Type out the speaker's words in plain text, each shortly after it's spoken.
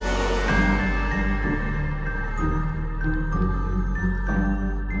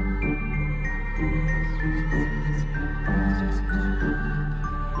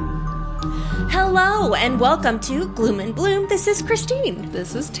Hello, and welcome to Gloom and Bloom. This is Christine.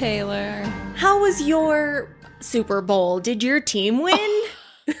 This is Taylor. How was your Super Bowl? Did your team win?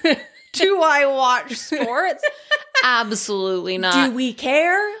 Do I watch sports? Absolutely not. Do we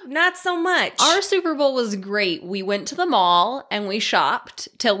care? Not so much. Our Super Bowl was great. We went to the mall and we shopped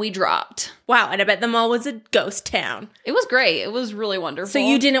till we dropped. Wow, and I bet the mall was a ghost town. It was great. It was really wonderful. So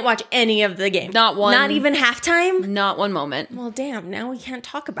you didn't watch any of the game? Not one. Not even halftime? Not one moment. Well, damn, now we can't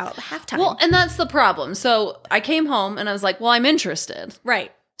talk about halftime. Well, and that's the problem. So I came home and I was like, well, I'm interested.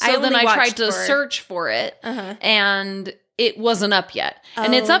 right. So then I tried to search. search for it and it wasn't up yet.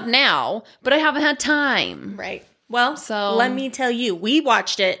 And it's up now, but I haven't had time. Right. Well, So- let me tell you, we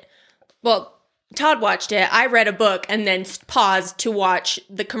watched it. Well, Todd watched it. I read a book and then paused to watch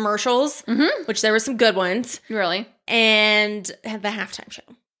the commercials, which there were some good ones, Really? and the halftime show,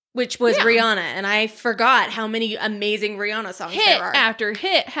 which was Yeah. Rihanna. And I forgot how many amazing Rihanna songs Hit there are. after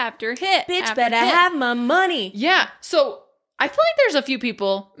hit after hit. Bitch, after better hit. have my money. Yeah. So I feel like there's a few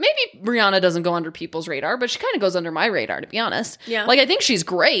people, maybe Rihanna doesn't go under people's radar, but she kind of goes under my radar, to be honest. Yeah. Like, I think she's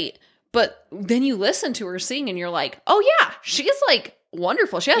great, but then you listen to her sing and you're like, oh yeah, she's like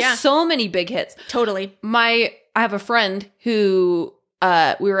wonderful. She has so many big hits. Totally. I have a friend who,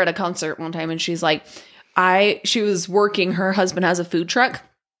 we were at a concert one time and she's like, she was working, her husband has a food truck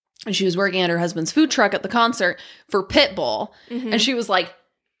and she was working at her husband's food truck at the concert for Pitbull. And she was like,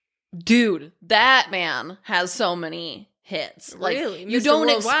 dude, that man has so many hits. Like, Really? you Mr. don't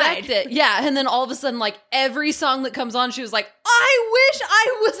Worldwide. expect it. Yeah. And then all of a sudden, like, every song that comes on, she was like, I wish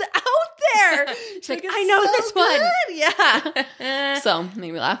I was out there. She's like, It's I know so this one. Yeah. So,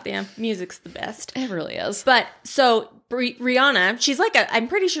 made me laugh. Damn, music's the best. It really is. But so Rihanna, she's like I'm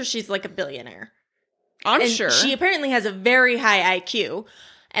pretty sure she's like a billionaire. I'm And sure. she apparently has a very high IQ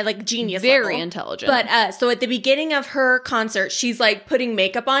and like genius Very level. intelligent. But so at the beginning of her concert, she's like putting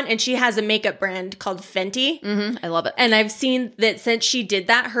makeup on, and she has a makeup brand called Fenty. I love it. And I've seen that since she did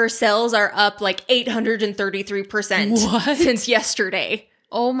that, her sales are up like 833% What? since yesterday.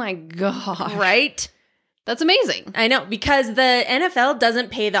 Oh my God. Right? That's amazing. I know, because the NFL doesn't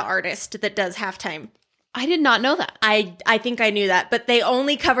pay the artist that does halftime. I did not know that. I think I knew that, but they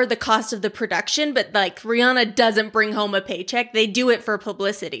only cover the cost of the production, but like Rihanna doesn't bring home a paycheck. They do it for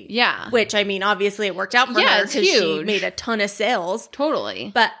publicity. Yeah. Which, I mean, obviously it worked out for Yeah, her it's because she huge. made a ton of sales.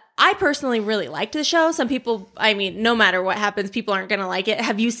 Totally. But I personally really liked the show. Some people, I mean, no matter what happens, people aren't going to like it.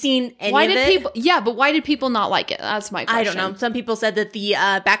 Have you seen any Why of did it? people? Yeah, but why did people not like it? That's my question. I don't know. Some people said that the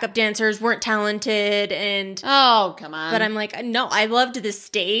backup dancers weren't talented, and Oh, come on. but I'm like, no, I loved the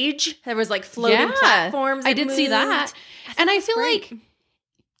stage. There was like floating Yeah, platforms. I that did see that. moved. And I feel great. like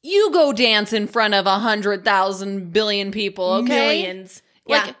you go dance in front of 100,000 billion people, okay? Millions.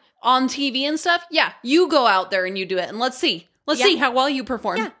 Like Yeah. on TV and stuff. Yeah, you go out there and you do it, and let's see. Let's Yeah. see how well you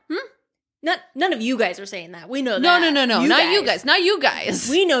perform. Yeah. None of you guys are saying that. We know No, that. no. Not you guys. Not you guys.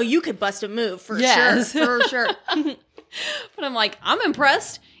 We know you could bust a move for Yes. sure. For sure. But I'm like, I'm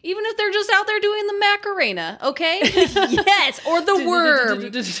impressed. Even if they're just out there doing the Macarena, okay? Yes. Or the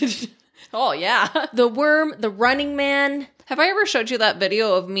worm. Oh, yeah. The worm, the running man. Have I ever showed you that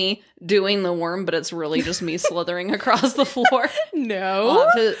video of me doing the worm, but it's really just me slithering across the floor? No.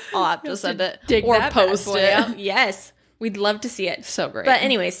 I'll have to send it Dig or that bad post boy it. out. Yes. We'd love to see it. So great. But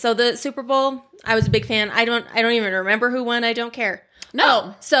anyways, so the Super Bowl, I was a big fan. I don't even remember who won. I don't care. No.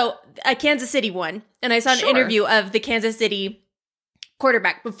 Oh, so Kansas City won. And I saw an Sure. interview of the Kansas City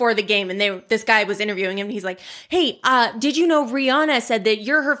quarterback before the game, and this guy was interviewing him, and he's like, hey, did you know Rihanna said that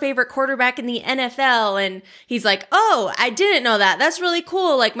you're her favorite quarterback in the NFL? And he's like, oh, I didn't know that. That's really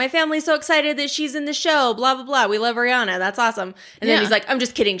cool. Like, my family's so excited that she's in the show, blah, blah, blah. We love Rihanna. That's awesome. And then Yeah. he's like, I'm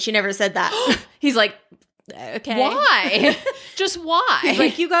just kidding. She never said that. He's like, okay. Why? Just why? He's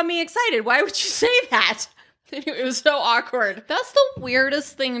like, you got me excited. Why would you say that? It was so awkward. That's the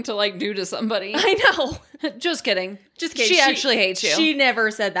weirdest thing to like do to somebody. I know. Just kidding. Just kidding. She actually hates you. She never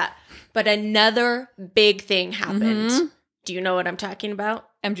said that. But another big thing happened. Do you know what I'm talking about?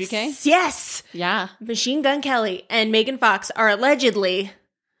 MGK? Yes. Yeah. Machine Gun Kelly and Megan Fox are allegedly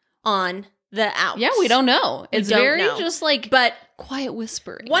on the outs. Yeah, we don't know. It's don't very know. just like But quiet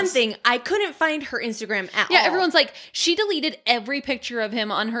whispering. one thing, I couldn't find her Instagram at all. Yeah, everyone's like, she deleted every picture of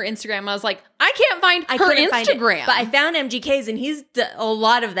him on her Instagram. I was like, I can't find I her couldn't find it. Instagram. But I found MGK's, and a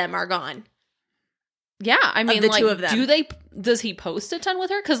lot of them are gone. yeah, I mean, the like, two of them. does he post a ton with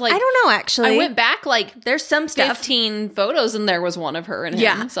her? Because like, I don't know, actually. I went back like There's some stuff. 15 photos and there was one of her and him.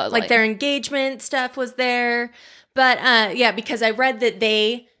 Yeah, So I was like their engagement stuff was there. But yeah, because I read that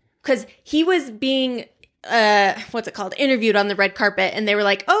because he was being, what's it called, interviewed on the red carpet, and they were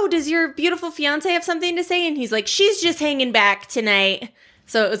like, oh, does your beautiful fiance have something to say? And he's like, she's just hanging back tonight.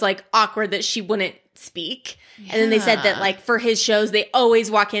 So it was like awkward that she wouldn't speak. And then they said that Yeah. like for his shows, they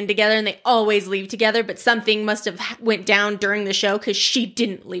always walk in together and they always leave together. But something must have went down during the show because she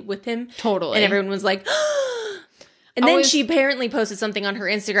didn't leave with him. Totally. And everyone was like, and then Always- she apparently posted something on her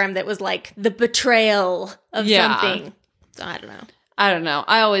Instagram that was like the betrayal of Yeah. something. So I don't know. I don't know.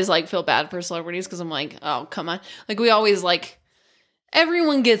 I always like feel bad for celebrities because I'm like, oh, come on. Like we always like,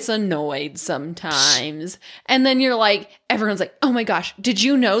 everyone gets annoyed sometimes. And then you're like, everyone's like, oh my gosh, did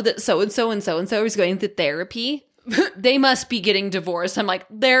you know that so-and-so and so-and-so is going to therapy? They must be getting divorced. I'm like,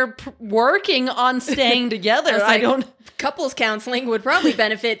 they're working on staying together. was I like, don't, Couples counseling would probably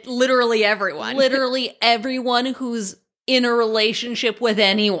benefit literally everyone. literally everyone who's in a relationship with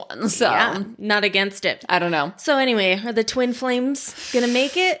anyone. So Yeah, not against it. I don't know. So anyway, are the twin flames gonna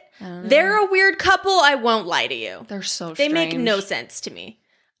make it? They're a weird couple. I won't lie to you. They're so They strange. make no sense to me.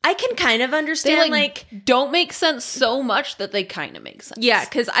 I can kind of They understand, like, like don't make sense so much that they kind of make sense. yeah,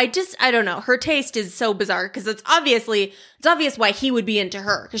 because I don't know. Her taste is so bizarre because it's obvious why he would be into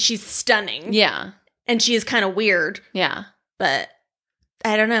her because she's stunning. Yeah. And she is kind of weird, Yeah. but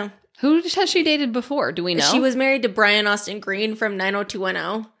I don't know. Who has she dated before? Do we know? She was married to Brian Austin Green from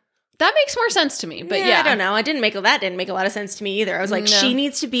 90210. That makes more sense to me, but yeah. I don't know. That didn't make a lot of sense to me either. I was like, No. she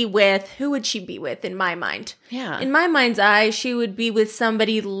needs to be with, who would she be with in my mind? Yeah. In my mind's eye, she would be with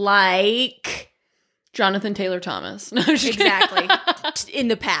somebody like Jonathan Taylor Thomas. No, I'm just kidding. exactly in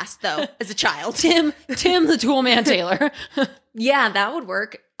the past though, as a child. Tim the Toolman Taylor. Yeah, that would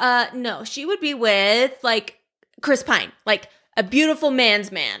work. No, she would be with like Chris Pine, like a beautiful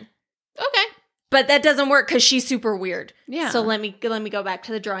man's man. Okay. But that doesn't work because she's super weird. Yeah. So let me go back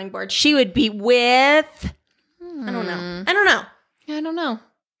to the drawing board. She would be with I don't know. I don't know.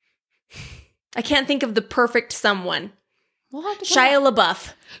 I can't think of the perfect someone. We'll have to Shia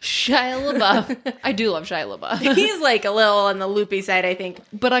LaBeouf. Shia LaBeouf. I do love Shia LaBeouf. He's like a little on the loopy side, I think.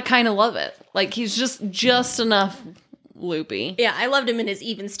 But I kind of love it. Like he's just enough loopy. Yeah, I loved him in his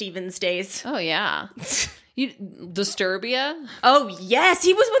Even Stevens days. Oh yeah. Disturbia? Oh, yes.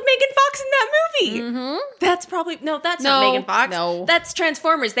 He was with Megan Fox in that movie. Mm-hmm. That's probably... No, that's No, not Megan Fox. no. That's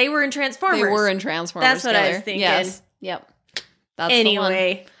Transformers. They were in Transformers. They were in Transformers. That's what I was together. thinking. Yes. Yep. That's the one.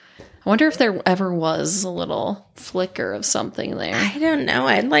 Anyway, I wonder if there ever was a little flicker of something there. I don't know.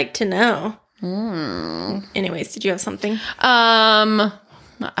 I'd like to know. Hmm. Anyways, did you have something?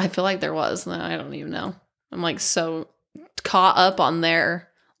 I feel like there was. No, I don't even know. I'm like so caught up on their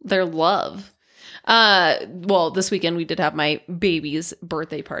love. Well, this weekend we did have my baby's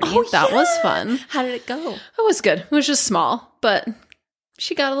birthday party. That was fun. How did it go? It was good. It was just small, but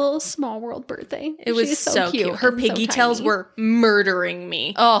she got a little small world birthday. It was She's so cute. Her and piggy so tails tiny. were murdering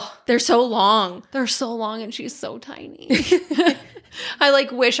me. Oh, They're so long. they're so long and she's so tiny. I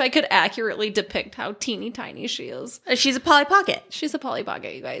like wish I could accurately depict how teeny tiny she is. She's a Polly Pocket. She's a Polly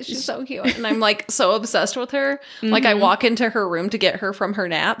Pocket, you guys. She's so cute. And I'm like so obsessed with her. Like I walk into her room to get her from her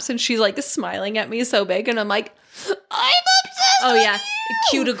naps and she's like smiling at me so big and I'm like, I'm obsessed. Oh, yeah.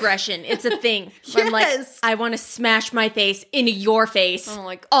 Cute aggression. It's a thing. I'm like, Yes. I want to smash my face into your face I'm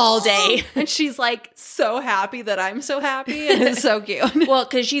like all day. And she's like so happy that I'm so happy. And it's so cute. Well,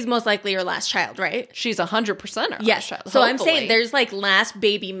 because she's most likely your last child, right? She's 100% our Yes. child. So I'm saying hopefully. there's like last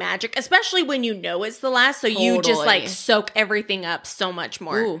baby magic, especially when you know it's the last. So you just like Totally. soak everything up so much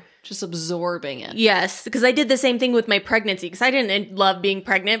more. Ooh, just absorbing it. Yes, because I did the same thing with my pregnancy because I didn't love being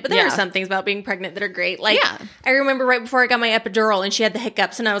pregnant, but there Yeah. are some things about being pregnant that are great. Like Yeah. I remember right before I got my epidural and she had the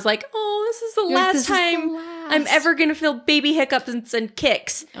hiccups and I was like, oh, this is the like, last "This is the time I'm last." ever going to feel baby hiccups and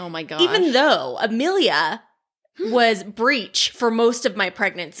kicks. Oh my gosh. Even though Amelia was breech for most of my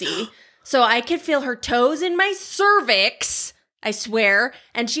pregnancy. So I could feel her toes in my cervix, I swear,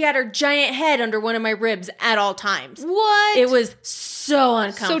 and she had her giant head under one of my ribs at all times. What? It was so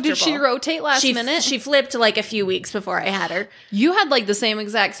uncomfortable. So did she rotate last minute? She flipped like a few weeks before I had her. You had like the same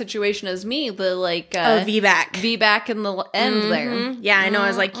exact situation as me. The like VBAC. VBAC in the end there. Mhm. Yeah, I know. I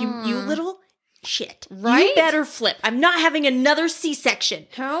was like, you little shit. Right? You better flip. I'm not having another C-section.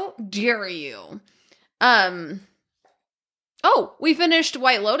 How dare you? Oh, we finished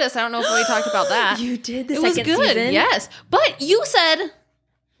White Lotus. I don't know if we talked about that. You did the It was second good. season? Yes. But you said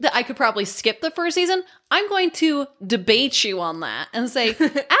that I could probably skip the first season. I'm going to debate you on that and say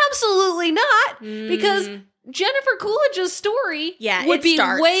absolutely not, because Jennifer Coolidge's story Yeah, would it be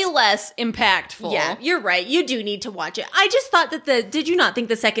starts. way less impactful. Yeah, you're right. You do need to watch it. I just thought that did you not think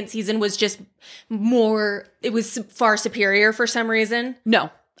the second season was just more, it was far superior for some reason? No.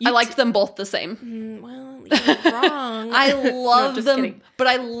 I liked them both the same. Well, you're wrong. I No, loved just them, kidding. but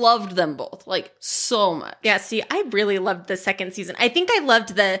I loved them both like so much. Yeah, see, I really loved the second season. I think I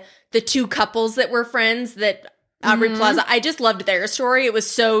loved the two couples that were friends that Aubrey Plaza. I just loved their story. It was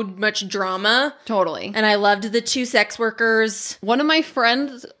so much drama. Totally. And I loved the 2 sex workers. One of my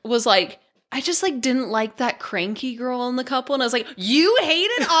friends was like, I just like didn't like that cranky girl in the couple. And I was like, you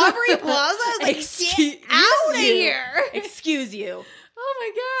hated Aubrey Plaza? I was like, get out of here. Excuse you. Oh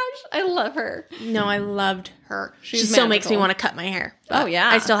my gosh. I love her. No, I loved her. She She's still makes me magical. want to cut my hair. Oh, yeah.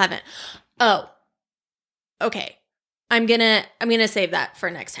 I still haven't. Oh. Okay. I'm gonna save that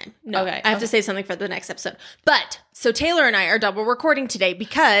for next time. No, Okay, I have to save something for the next episode. But so Taylor and I are double recording today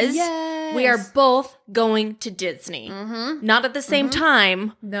because we are both going to Disney. Mm-hmm. Not at the same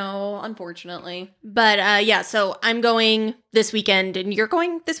time, No, unfortunately. but yeah. So I'm going this weekend, and you're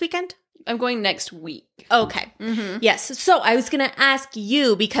going this weekend. I'm going next week. Okay. Mm-hmm. Yes. So I was gonna ask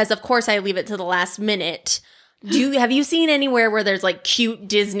you because, of course, I leave it to the last minute. Have you seen anywhere where there's like cute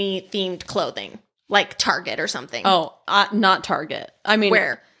Disney themed clothing? Like Target or something. Oh, not Target. I mean,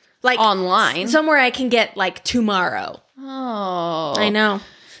 Where? Like online. Somewhere I can get like tomorrow. Oh, I know.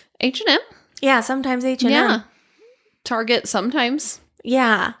 H&M. Yeah, sometimes H&M. Yeah, Target sometimes.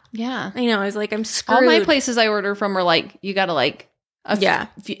 Yeah. Yeah, I know. I was like, I'm screwed. all my places I order from are like you got to like Yeah.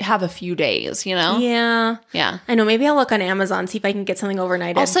 have a few days. You know. Yeah. Yeah. I know. Maybe I'll look on Amazon, see if I can get something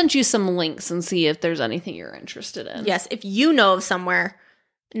overnighted. I'll send you some links and see if there's anything you're interested in. Yes. If you know of somewhere.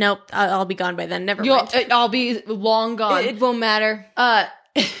 Nope. I'll be gone by then. Never mind. I'll be long gone. It won't matter.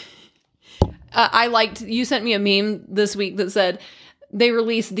 I liked, you sent me a meme this week that said they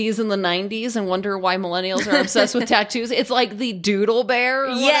released these in the 90s and wonder why millennials are obsessed with tattoos. It's like the Doodle Bear or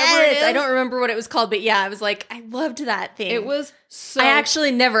whatever it is. I don't remember what it was called, but yeah, I was like, I loved that thing. It was so... I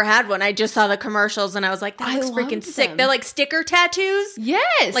actually never had one. I just saw the commercials and I was like, that looks freaking loved sick. them. They're like sticker tattoos.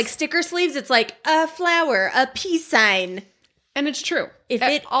 Yes! Like sticker sleeves. It's like a flower, a peace sign. And it's true. If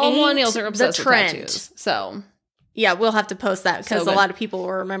it all ain't millennials are obsessed the with trend. tattoos. So... Yeah, we'll have to post that because So a good. lot of people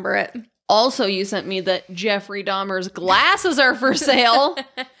will remember it. Also, you sent me that Jeffrey Dahmer's glasses are for sale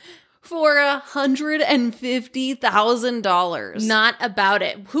for $150,000. Not about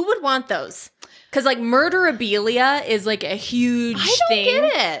it. Who would want those? Because like murderabilia is like a huge I don't thing. get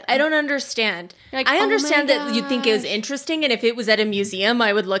it. I don't understand. Like, I oh understand my that you'd think it was gosh. interesting, and if it was at a museum,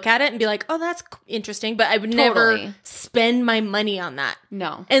 I would look at it and be like, "Oh, that's interesting," but I would Totally. never spend my money on that.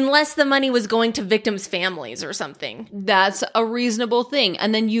 No. Unless the money was going to victims' families or something. That's a reasonable thing.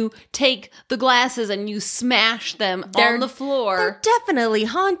 And then you take the glasses and you smash them They're- on the floor. They're definitely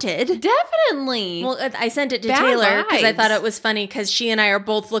haunted. Definitely. Well, I sent it to Bad Taylor because I vibes. thought it was funny because she and I are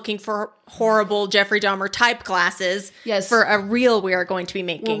both looking for horrible Jeffrey Dahmer type glasses. Yes. For a reel we are going to be We're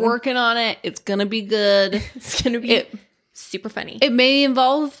making. working on it. It's going to be good. It's going to be It, super funny. it may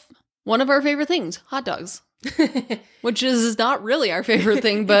involve one of our favorite things, hot dogs, which is not really our favorite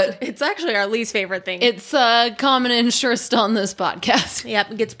thing, but It's actually our least favorite thing. it's a common interest on this podcast.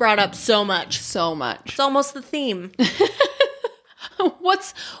 Yep, it gets brought up so much. So much. It's almost the theme.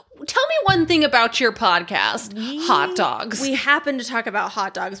 Tell me one thing about your podcast, hot dogs. We happen to talk about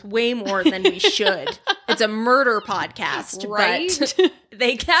hot dogs way more than we should. It's a murder podcast, Right? but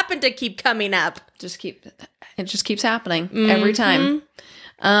they happen to keep coming up. It just keeps happening every time.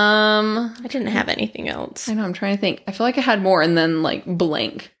 I didn't have anything else. I know, I'm trying to think. I feel like I had more and then like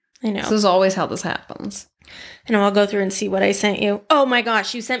blank. I know. This is always how this happens. And I'll go through and see what I sent you. Oh my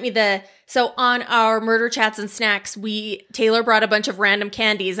gosh, you sent me so on our murder chats and snacks, Taylor brought a bunch of random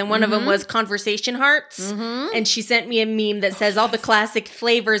candies and one of them was conversation hearts. And she sent me a meme that says all the classic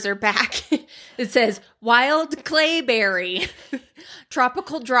flavors are back. It says wild clayberry,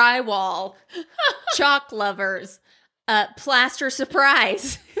 tropical drywall, chalk lovers, plaster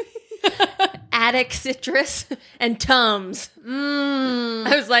surprise, attic citrus, and Tums.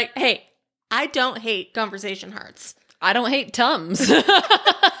 I was like, hey, I don't hate conversation hearts. I don't hate Tums.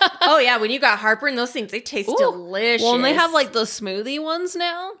 Oh yeah, when you got heartburn, those things, they taste delicious. Well, and they have like the smoothie ones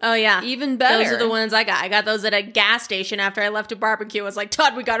now. oh yeah, Even better. Those are the ones I got. I got those at a gas station after I left a barbecue. I was like,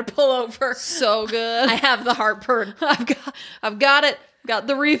 Todd, we got to pull over. So good. I have the heartburn. I've got it. Got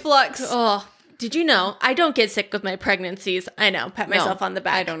the reflux. Oh, did you know I don't get sick with my pregnancies? I know, pat myself on the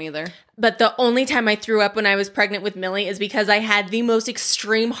back. I don't either. But the only time I threw up when I was pregnant with Millie is because I had the most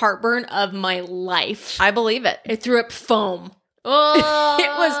extreme heartburn of my life. I believe it. I threw up foam. Oh, It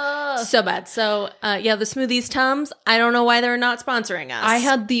was so bad. So, yeah, the Smoothies Tums, I don't know why they're not sponsoring us. I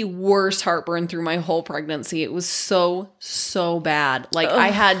had the worst heartburn through my whole pregnancy. It was so bad. Like I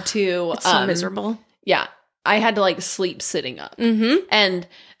had to It's so miserable. Yeah. I had to like sleep sitting up. Mm-hmm. And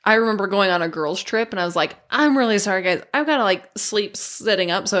I remember going on a girls trip and I was like, I'm really sorry guys. I've got to like sleep sitting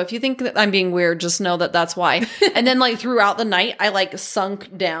up. So if you think that I'm being weird, just know that that's why. And then like throughout the night, I like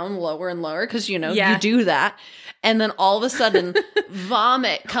sunk down lower and lower because you Yeah. do that. And then all of a sudden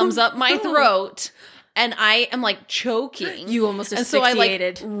vomit comes up my throat and I am like choking. You almost And so I like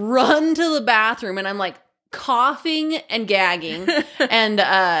asphyxiated. run to the bathroom and I'm like coughing and gagging. And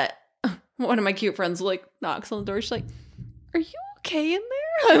one of my cute friends like knocks on the door. She's like, "Are you okay in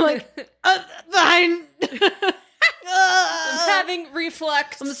there?" I'm like, "Fine." I'm having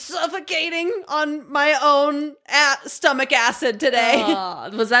reflux. I'm suffocating on my own stomach acid today.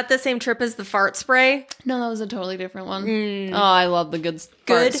 Was that the same trip as the fart spray? No, that was a totally different one. Oh, I love the good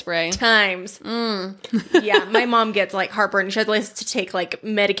fart spray. Times. Yeah, my mom gets like heartburn. She has to take like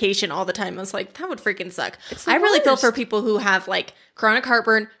medication all the time. I was like, that would freaking suck. I really feel for people who have like chronic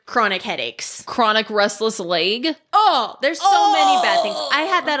heartburn, chronic headaches, Chronic restless leg. Oh, there's so many bad things. I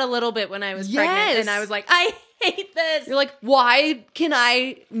had that a little bit when I was pregnant, and I was like, I hate this. You're like, why can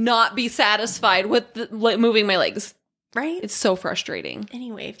I not be satisfied with moving my legs? Right? It's so frustrating.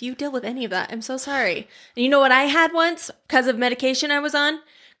 Anyway, if you deal with any of that, I'm so sorry. And you know what I had once because of medication I was on?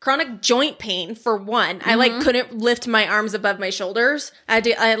 Chronic joint pain for one. I like couldn't lift my arms above my shoulders.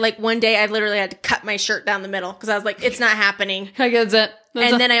 I like one day I literally had to cut my shirt down the middle because I was like, it's not happening. I get it.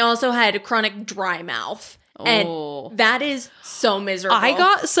 And then I also had a chronic dry mouth. And that is so miserable. I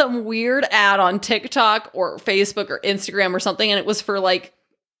got some weird ad on TikTok or Facebook or Instagram or something, and it was for like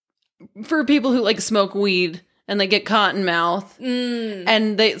for people who like smoke weed and they get cotton mouth,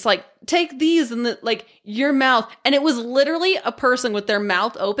 and it's like take these and like your mouth, and it was literally a person with their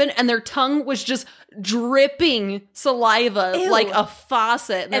mouth open and their tongue was just dripping saliva like a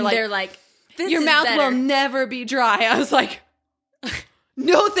faucet, and they're like, this your is mouth better. will never be dry. I was like,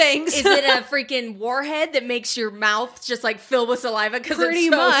 no thanks. Is it a freaking warhead that makes your mouth just like fill with saliva because Pretty it's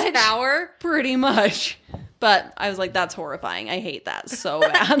so much. sour? Pretty much. But I was like, that's horrifying. I hate that so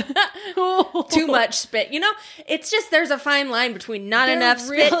bad. Too much spit. You know, it's just there's a fine line between not There enough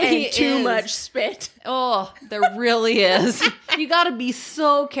spit really and too is. much spit. Oh, there really is. You got to be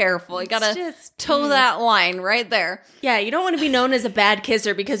so careful. You got to just- toe that line right there. Yeah, you don't want to be known as a bad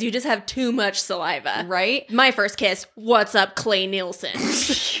kisser because you just have too much saliva. Right? My first kiss, what's up, Clay Nielsen?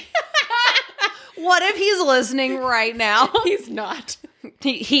 What if he's listening right now? He's not.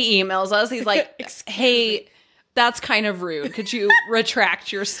 He emails us. He's like, hey, that's kind of rude. Could you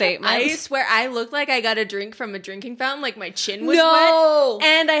retract your statement? I swear I looked like I got a drink from a drinking fountain, like my chin was No. wet.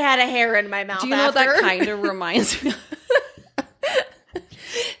 And I had a hair in my mouth. Do you know what that kind of reminds me of?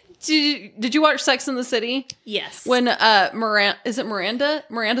 Did you watch Sex and the City? Yes. When Miranda?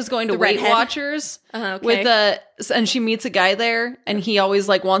 Miranda's going to Weight redhead? Watchers Okay. with and she meets a guy there, and he always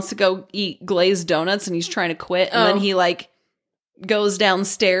like wants to go eat glazed donuts, and he's trying to quit, and then he like goes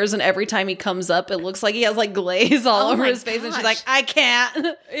downstairs, and every time he comes up, it looks like he has like glaze all over my his face, and she's gosh. like, I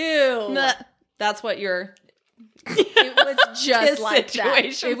can't. Ew. Nah. That's what your It was just Kiss like that.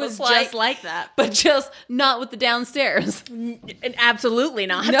 situation It was was like. just like that. but just not with the downstairs. And absolutely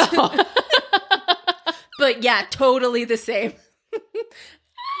not. No. But yeah, totally the same.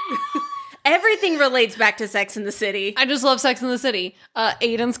 Everything relates back to Sex in the City. I just love Sex and the City.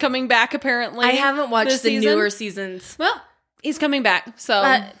 Aiden's coming back apparently. I haven't watched this the season. newer seasons. Well, he's coming back.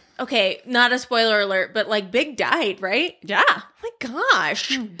 So Okay, not a spoiler alert, but like Big died, right? yeah. Oh my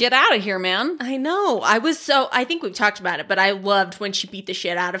gosh. Get out of here, man. I know. I think we've talked about it, but I loved when she beat the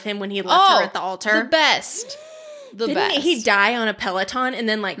shit out of him when he left her at the altar. The best. Didn't he die on a Peloton and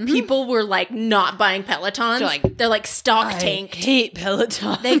then like people were like not buying Pelotons? They're like stock tanked. hate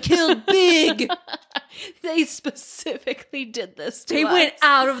Peloton. They killed Big. They specifically did this to They us. went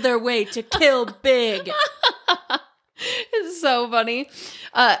out of their way to kill Big. It's so funny.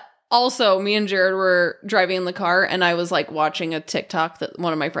 Also, me and Jared were driving in the car, and I was like watching a TikTok that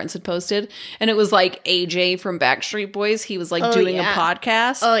one of my friends had posted, and it was like AJ from Backstreet Boys. He was like doing a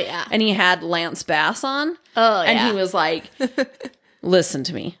podcast. Oh, yeah. And he had Lance Bass on. Oh, And yeah. he was like, listen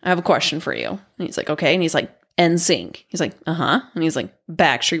to me. I have a question for you. And he's like, okay. And he's like, NSYNC. He's like, uh-huh. And he's like,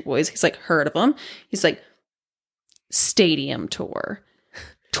 Backstreet Boys. He's like, heard of them. He's like, Stadium Tour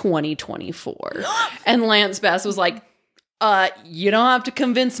 2024. And Lance Bass was like, you don't have to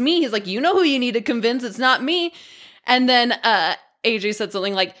convince me. He's like, you know who you need to convince. It's not me. And then AJ said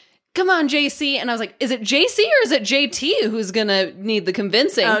something like, come on, JC. And I was like, is it JC or is it JT who's going to need the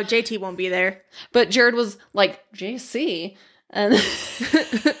convincing? Oh, JT won't be there. But Jared was like, JC. And,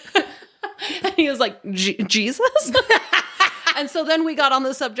 and he was like, Jesus? And so then we got on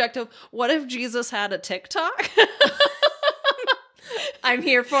the subject of, what if Jesus had a TikTok? I'm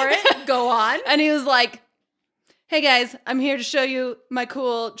here for it. Go on. And he was like, hey guys, I'm here to show you my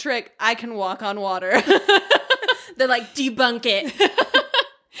cool trick. I can walk on water. They're like, debunk it.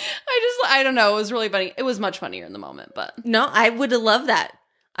 I don't know. It was really funny. It was much funnier in the moment, but No, I would have loved that.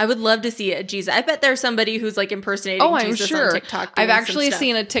 I would love to see a Jesus. I bet there's somebody who's like impersonating I'm Jesus sure. on TikTok. I've doing some actually stuff.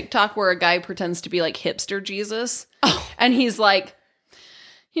 seen a TikTok where a guy pretends to be like hipster Jesus. Oh. And he's like,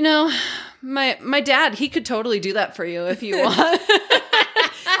 you know, my dad, he could totally do that for you if you want.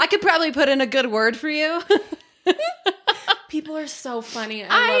 I could probably put in a good word for you. People are so funny. I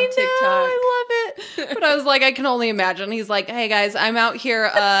I love TikTok. I love it. But I was like, I can only imagine. He's like, hey guys, I'm out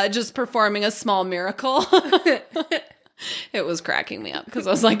here just performing a small miracle. It was cracking me up because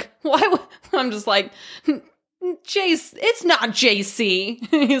I was like, why? I'm just like, Jace, it's not JC.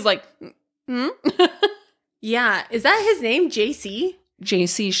 He's like, Yeah. Is that his name? JC?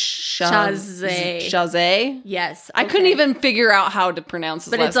 JC Chazé. Chazé? Yes. I couldn't okay. even figure out how to pronounce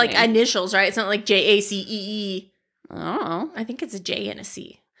his But last it's like name. initials, right? It's not like JACEE. I don't know. I think it's a J and a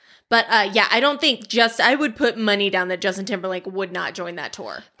C. But yeah, I don't think I would put money down that Justin Timberlake would not join that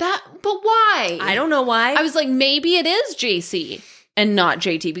tour. But why? I don't know why. I was like, maybe it is JC and not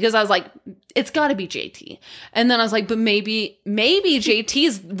JT because I was like, it's got to be JT. And then I was like, but maybe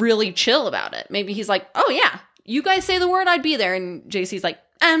JT's really chill about it. Maybe he's like, oh yeah, you guys say the word, I'd be there. And JC's like,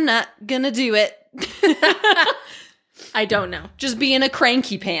 I'm not gonna do it. I don't know. Just being a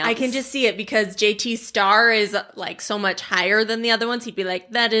cranky pants. I can just see it because JT's star is like so much higher than the other ones. He'd be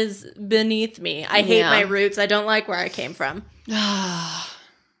like, that is beneath me. I hate my roots. I don't like where I came from.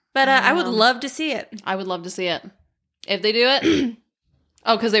 But I would love to see it. I would love to see it. If they do it.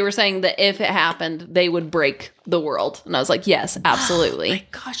 Oh, because they were saying that if it happened, they would break the world. And I was like, yes, absolutely. My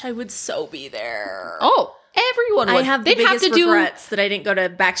gosh, I would so be there. Oh, everyone would. I have the biggest regrets that I didn't go to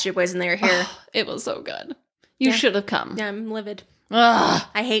Backstreet Boys and they were here. It was so good. You should have come. Yeah, I'm livid. Ugh.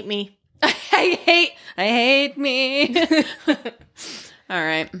 I hate me. I hate me. All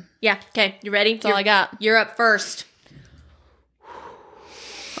right. Yeah. Okay. You ready? That's all I got. You're up first.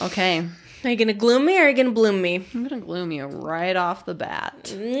 Okay. Are you going to gloom me or are you going to bloom me? I'm going to gloom you right off the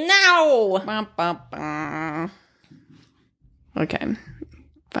bat. No. Ba, ba, ba. Okay.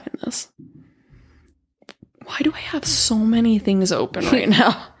 Find this. Why do I have so many things open right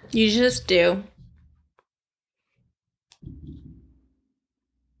now? You just do.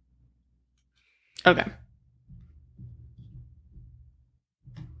 Okay.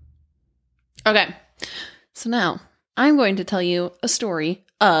 Okay. So now I'm going to tell you a story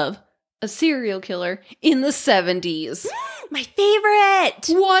of a serial killer in the 70s. My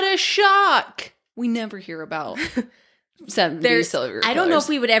favorite. What a shock. We never hear about 70s serial killers. I don't know if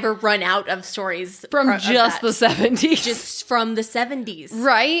we would ever run out of stories from just the 70s. Just from the 70s.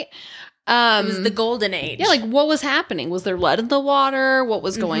 Right? It was the golden age. Yeah, like what was happening? Was there lead in the water? What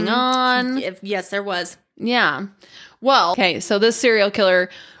was going on? Yes, there was. Yeah. Well, okay, so this serial killer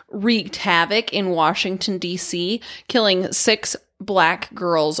wreaked havoc in Washington, D.C., killing 6 black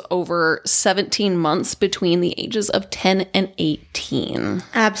girls over 17 months between the ages of 10 and 18.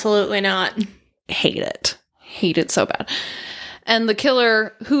 Absolutely not. Hate it. Hate it so bad. And the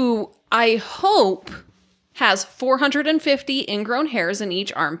killer, who I hope has 450 ingrown hairs in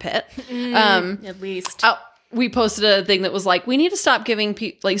each armpit. At least. We posted a thing that was like, we need to stop giving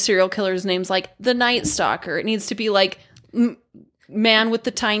like serial killers names like the Night Stalker. It needs to be like man with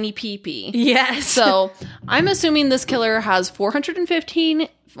the tiny peepee. Yes. So I'm assuming this killer has 450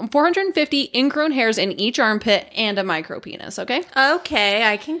 ingrown hairs in each armpit and a micro penis. Okay. Okay,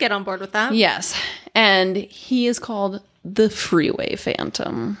 I can get on board with that. Yes, and he is called the Freeway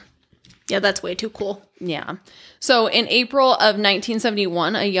Phantom. Yeah, that's way too cool. Yeah. So in April of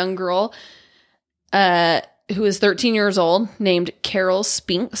 1971, a young girl who is 13 years old named Carol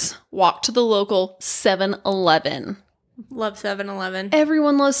Spinks walked to the local 7-Eleven. Love 7-Eleven.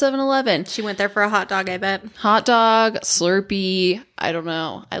 Everyone loves 7-Eleven. She went there for a hot dog, I bet. Hot dog, Slurpee. I don't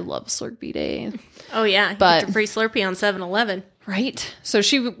know. I love Slurpee Day. Oh, yeah. But- Get your free Slurpee on 7-Eleven. Right? So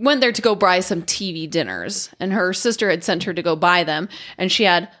she went there to go buy some TV dinners, and her sister had sent her to go buy them, and she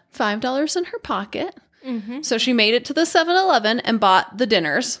had $5 in her pocket. Mm-hmm. So she made it to the 7-Eleven and bought the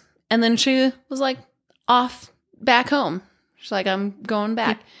dinners, and then she was like off back home. She's like, I'm going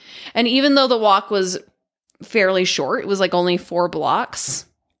back. And even though the walk was fairly short, it was like only 4 blocks.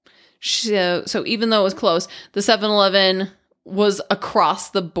 So even though it was close, the 7-Eleven was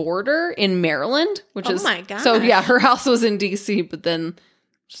across the border in Maryland, which is, my gosh. So yeah, her house was in DC, but then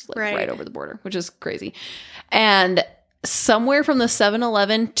just like Right. right over the border, which is crazy. And somewhere from the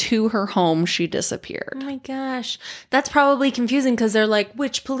 7-Eleven to her home, she disappeared. Oh, my gosh. That's probably confusing because they're like,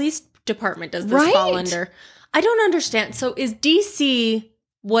 which police department does this fall Right. under? I don't understand. So is DC,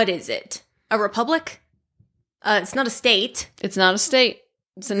 what is it? A republic? It's not a state. It's not a state.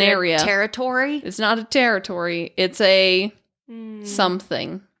 It's an Is it a area. territory? It's not a territory. It's a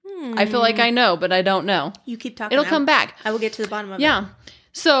something. I feel like I know, but I don't know. You keep talking. It'll now. come back. I will get to the bottom of it. Yeah.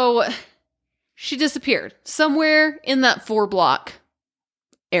 So she disappeared somewhere in that 4-block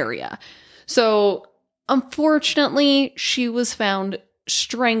area. So unfortunately, she was found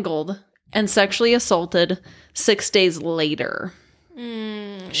strangled and sexually assaulted 6 days later.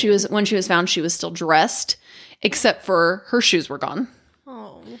 When she was found, she was still dressed, except for her shoes were gone.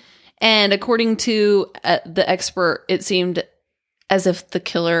 Oh. And according to the expert, it seemed as if the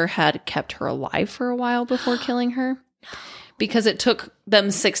killer had kept her alive for a while before killing her. Because it took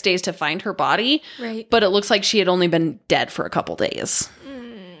them 6 days to find her body. Right. But it looks like she had only been dead for a couple days.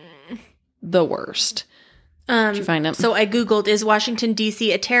 The worst. Did you find it? So I Googled, is Washington,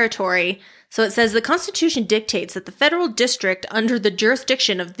 D.C. a territory? So it says the Constitution dictates that the federal district under the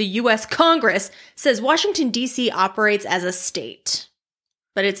jurisdiction of the U.S. Congress says Washington, D.C. operates as a state.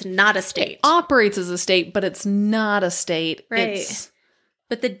 But it's not a state. It operates as a state, but it's not a state. Right.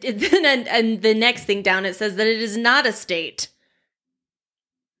 But the next thing down, it says that it is not a state.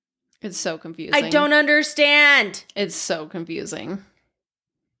 It's so confusing. I don't understand. It's so confusing.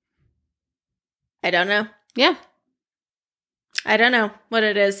 I don't know. Yeah. I don't know what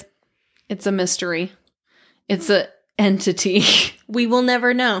it is. It's a mystery. It's a entity. We will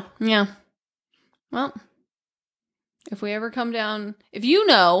never know. Yeah. Well, if we ever come down, if you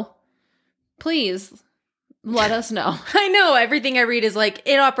know, please let us know. I know everything I read is like,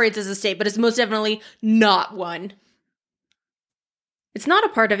 it operates as a state, but it's most definitely not one. It's not a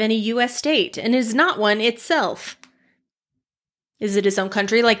part of any U.S. state, and is not one itself. Is it its own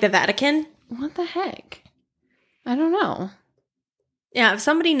country, like the Vatican? What the heck? I don't know. Yeah, if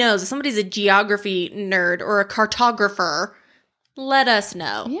somebody knows, if somebody's a geography nerd or a cartographer, let us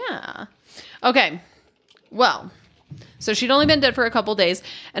know. Yeah. Okay. Well, so she'd only been dead for a couple days,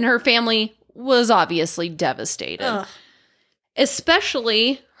 and her family was obviously devastated. Ugh.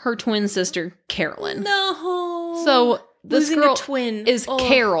 Especially her twin sister, Carolyn. No. So this Losing girl a twin is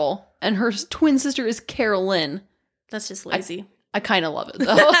Carol, and her twin sister is Carolyn. That's just lazy. I kind of love it,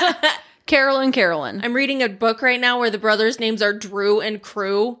 though. Carolyn. I'm reading a book right now where the brothers' names are Drew and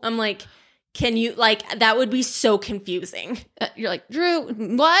Crew. I'm like, can you, like, that would be so confusing. You're like, Drew,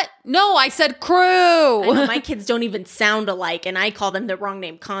 what? No, I said Crew. I know, my kids don't even sound alike, and I call them the wrong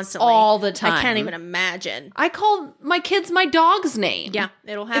name constantly. All the time. I can't even imagine. I call my kids my dog's name. Yeah,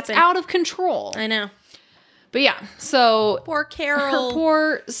 it'll happen. It's out of control. I know. But yeah, so Poor Carol. her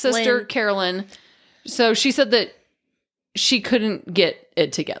poor sister, Lynn. Carolyn. So she said that she couldn't get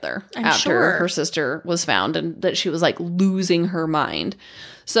it together I'm after sure. her sister was found, and that she was like losing her mind.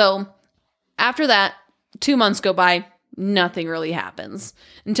 So after that, 2 months go by, nothing really happens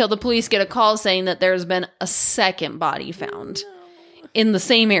until the police get a call saying that there's been a second body found in the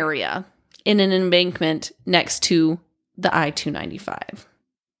same area in an embankment next to the I-295.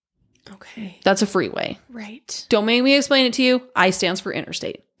 Okay. That's a freeway. Right. Don't make me explain it to you. I stands for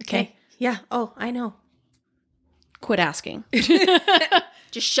interstate. Okay. Yeah. Oh, I know. Quit asking.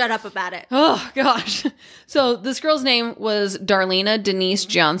 Just shut up about it. Oh, gosh. So this girl's name was Darlena Denise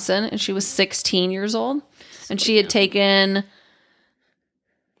Johnson, and she was 16 years old. And she had taken...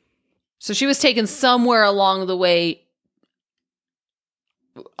 So she was taken somewhere along the way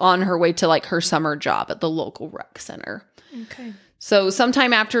on her way to, like, her summer job at the local rec center. Okay. So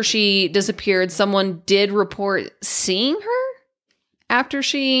sometime after she disappeared, someone did report seeing her after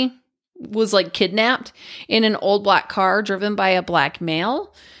she was like kidnapped in an old black car driven by a black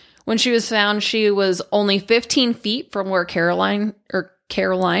male. When she was found, she was only 15 feet from where Carol and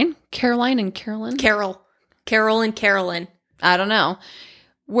Carolyn, I don't know,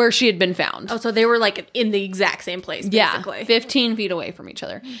 where she had been found. Oh, so they were like in the exact same place, basically. Yeah, 15 feet away from each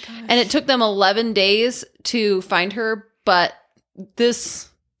other. And it took them 11 days to find her, but this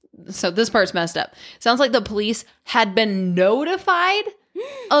part's messed up. Sounds like the police had been notified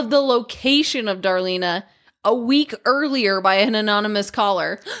of the location of Darlena a week earlier by an anonymous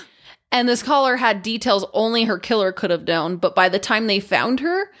caller. And this caller had details only her killer could have known, but by the time they found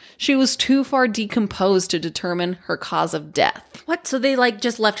her, she was too far decomposed to determine her cause of death. What? So they like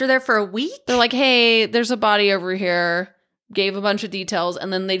just left her there for a week? They're like, hey, there's a body over here, gave a bunch of details,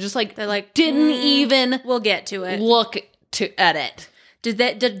 and then they just like, They're like, didn't even we'll get to it. look at it.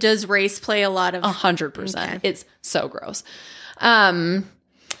 Does race play a lot of 100%. Okay. It's so gross. I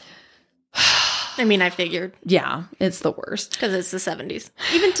mean, I figured Yeah, it's the worst. because it's the 70s.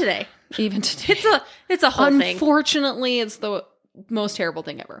 Even today. Even today. It's a whole thing. Unfortunately, it's the most terrible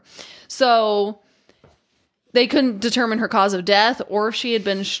thing ever. So they couldn't determine her cause of death or if she had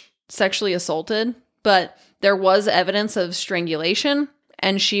been sexually assaulted, but there was evidence of strangulation,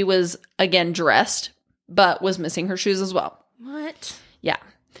 and she was, again, dressed, but was missing her shoes as well. What? Yeah.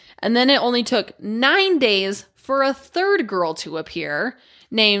 And then it only took 9 days for a third girl to appear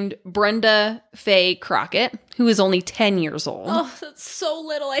named Brenda Faye Crockett, who is only 10 years old. Oh, that's so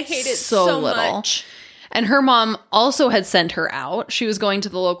little. I hate it so much. And her mom also had sent her out. She was going to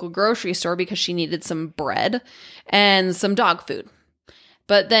the local grocery store because she needed some bread and some dog food.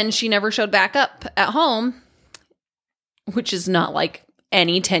 But then she never showed back up at home, which is not like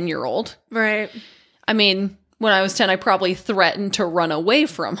any 10-year-old. Right. I mean, when I was 10, I probably threatened to run away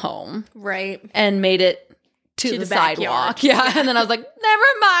from home. Right. And made it to the sidewalk. Yeah. And then I was like, never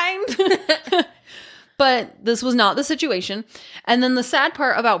mind. But this was not the situation. And then the sad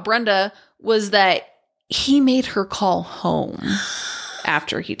part about Brenda was that he made her call home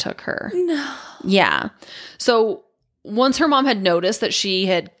after he took her. No. Yeah. So once her mom had noticed that she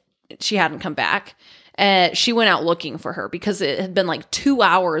hadn't come back, she went out looking for her because it had been like 2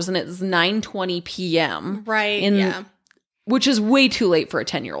 hours and it was 9:20 p.m. Right. Which is way too late for a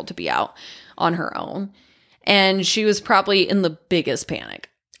 10-year-old to be out on her own. And she was probably in the biggest panic.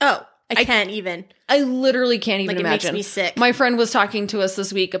 Oh, I can't even. I literally can't even imagine. It makes me sick. My friend was talking to us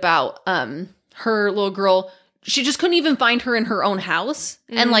this week about her little girl. She just couldn't even find her in her own house.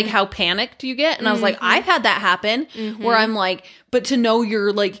 And like, how panicked you get. And I was like, I've had that happen where I'm like, but to know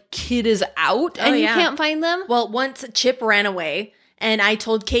your like kid is out and you can't find them. Well, once Chip ran away and I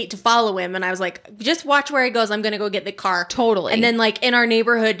told Kate to follow him and I was like, just watch where he goes. I'm going to go get the car. Totally. And then like in our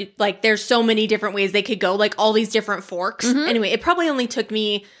neighborhood, like there's so many different ways they could go, like all these different forks. Anyway, it probably only took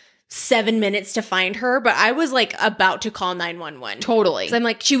me 7 minutes to find her, but I was like about to call 911. Totally. So I'm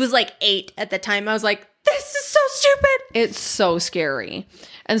like, she was like 8 at the time. I was like, this is so stupid. It's so scary.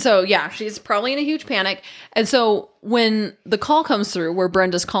 And so, yeah, she's probably in a huge panic. And so when the call comes through where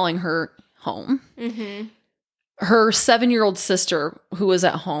Brenda's calling her home, her 7-year-old sister who was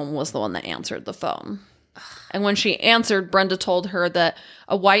at home was the one that answered the phone. And when she answered, Brenda told her that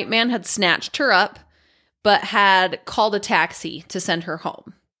a white man had snatched her up, but had called a taxi to send her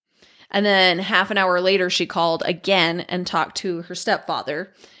home. And then half an hour later, she called again and talked to her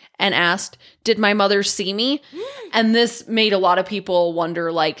stepfather and asked, did my mother see me? And this made a lot of people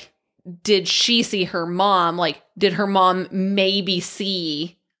wonder, like, did she see her mom? Like, did her mom maybe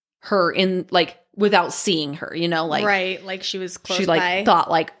see her in, like, without seeing her, you know? Like, right, like she was close she, like, by. thought,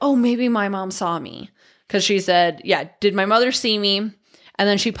 like, oh, maybe my mom saw me. Because she said, yeah, did my mother see me? And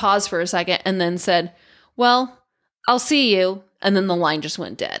then she paused for a second and then said, well, I'll see you. And then the line just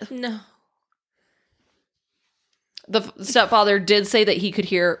went dead. No. The stepfather did say that he could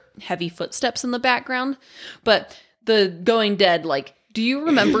hear heavy footsteps in the background, but the going dead, like, do you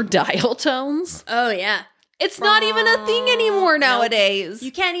remember dial tones? Oh, yeah. It's not even a thing anymore nowadays.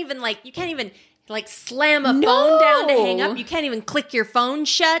 You can't even slam a phone down to hang up. You can't even click your phone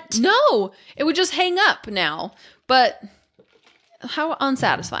shut. No, it would just hang up now. But how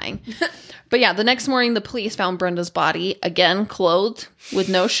unsatisfying. But yeah, the next morning, the police found Brenda's body, again, clothed, with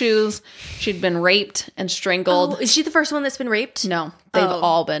no shoes. She'd been raped and strangled. Oh, is she the first one that's been raped? No, they've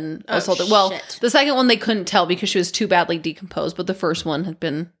all been assaulted. Well, shit. The second one they couldn't tell because she was too badly decomposed, but the first one had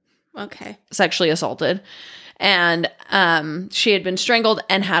been sexually assaulted. And she had been strangled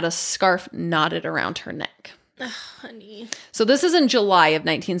and had a scarf knotted around her neck. Ugh, honey. So this is in July of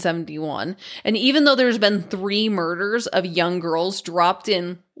 1971. And even though there's been 3 murders of young girls dropped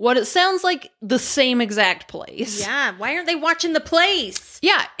in what it sounds like the same exact place. Yeah, why aren't they watching the place?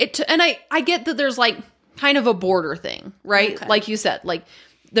 Yeah, and I get that there's like kind of a border thing, right? Okay. Like you said, like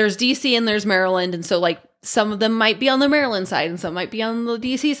there's DC and there's Maryland. And so like some of them might be on the Maryland side and some might be on the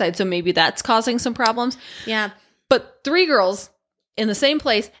DC side. So maybe that's causing some problems. Yeah. But 3 girls in the same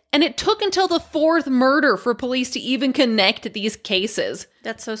place, and it took until the 4th murder for police to even connect these cases.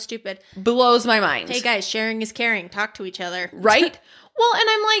 That's so stupid. Blows my mind. Hey guys, sharing is caring. Talk to each other. Right? Well, and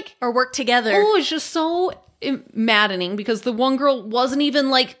I'm like... Or work together. Oh, it's just so maddening because the one girl wasn't even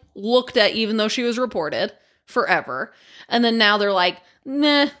like looked at even though she was reported forever. And then now they're like,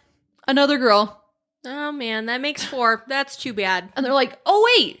 nah, another girl. Oh man, that makes 4. That's too bad. And they're like,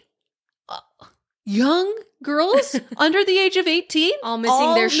 oh wait, young girls under the age of 18 all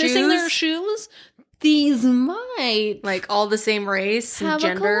missing their shoes. These might like all the same race and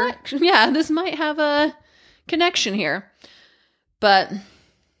gender. Yeah, this might have a connection here. But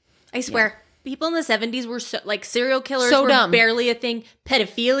I swear, people in the 70s were so like serial killers so were dumb. Barely a thing.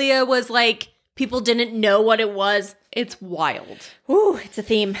 Pedophilia was like people didn't know what it was. It's wild. Ooh, it's a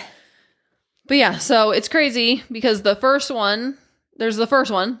theme. But yeah, so it's crazy because there's the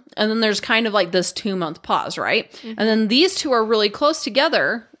first one, and then there's kind of like this 2-month pause, right? Mm-hmm. And then these 2 are really close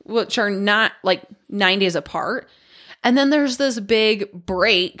together, which are not like 9 days apart. And then there's this big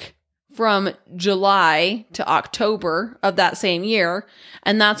break from July to October of that same year.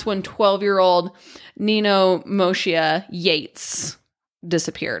 And that's when 12-year-old Nino Moshe Yates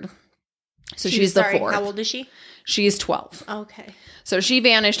disappeared. So She she's was- the sorry, fourth. How old is she? She's 12. Okay. So she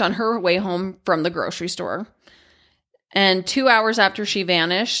vanished on her way home from the grocery store. And 2 hours after she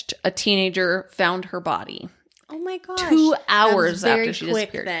vanished, a teenager found her body. Oh my gosh. 2 That hours was very after she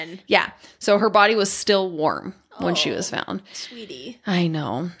quick disappeared. then. Yeah. So her body was still warm when she was found. Sweetie. I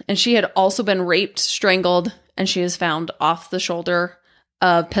know. And she had also been raped, strangled, and she was found off the shoulder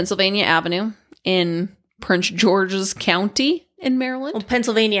of Pennsylvania Avenue in Prince George's County in Maryland. Well,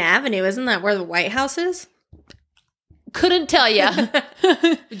 Pennsylvania Avenue, isn't that where the White House is? Couldn't tell you.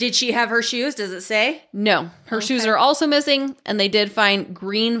 Did she have her shoes? Does it say? No. Her shoes are also missing, and they did find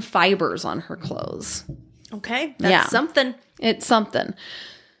green fibers on her clothes. Okay. That's Yeah. something. It's something.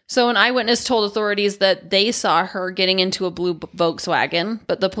 So an eyewitness told authorities that they saw her getting into a blue Volkswagen,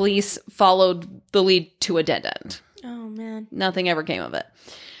 but the police followed the lead to a dead end. Oh, man. Nothing ever came of it.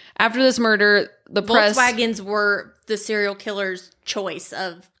 After this murder, the press... Volkswagens were the serial killer's choice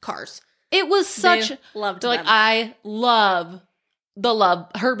of cars. It was such... They loved They're like, them. I love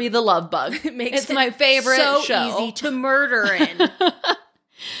Herbie the Love Bug. It makes It's my favorite so show. easy to murder in.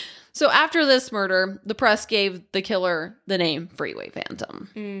 So after this murder, the press gave the killer the name Freeway Phantom.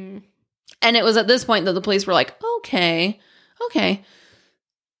 And it was at this point that the police were like, okay,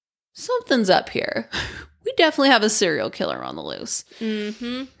 something's up here. We definitely have a serial killer on the loose.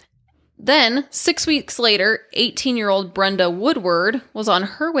 Mm-hmm. Then, 6 weeks later, 18-year-old Brenda Woodward was on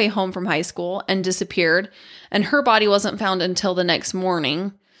her way home from high school and disappeared, and her body wasn't found until the next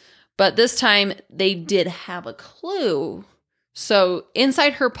morning. But this time, they did have a clue. So,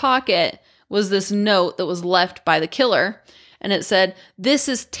 inside her pocket was this note that was left by the killer, and it said, "This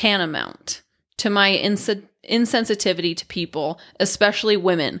is tantamount to my insensitivity to people, especially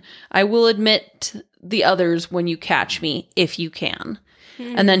women. I will admit the others when you catch me, if you can."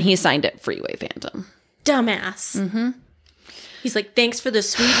 And then he signed it Freeway Phantom. Dumbass. Mm-hmm. He's like, thanks for the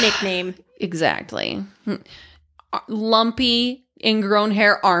sweet nickname. Exactly. Lumpy, ingrown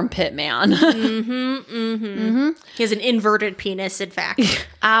hair armpit man. He has an inverted penis, in fact.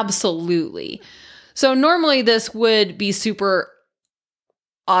 Absolutely. So normally this would be super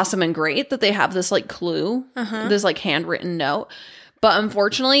awesome and great that they have this like clue, this like handwritten note. But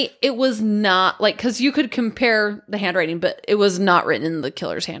unfortunately, it was not like, because you could compare the handwriting, but it was not written in the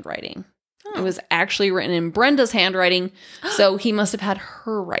killer's handwriting. Oh. It was actually written in Brenda's handwriting. So he must have had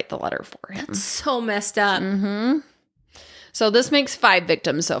her write the letter for him. So messed up. So this makes 5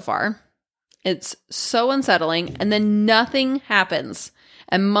 victims so far. It's so unsettling. And then nothing happens.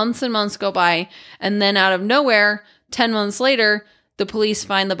 And months go by. And then out of nowhere, 10 months later, the police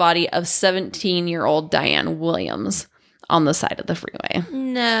find the body of 17-year-old Diane Williams on the side of the freeway.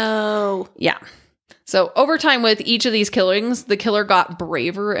 No. Yeah. So over time with each of these killings, the killer got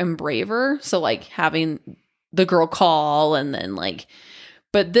braver and braver. So like having the girl call and then like,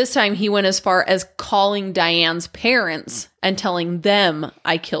 but this time he went as far as calling Diane's parents and telling them,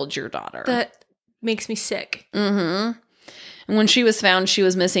 "I killed your daughter." That makes me sick. And when she was found, she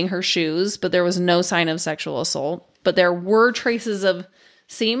was missing her shoes, but there was no sign of sexual assault. But there were traces of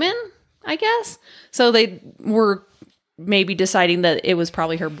semen, I guess. So they were maybe deciding that it was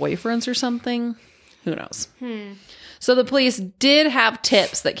probably her boyfriend's or something. Who knows? So the police did have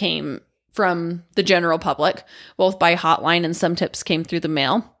tips that came from the general public, both by hotline and some tips came through the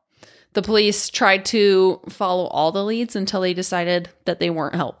mail. The police tried to follow all the leads until they decided that they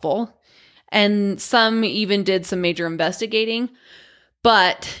weren't helpful. And some even did some major investigating,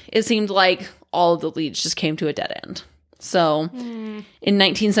 but it seemed like all of the leads just came to a dead end. So in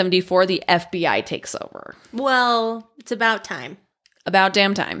 1974, the FBI takes over. Well, it's about time. About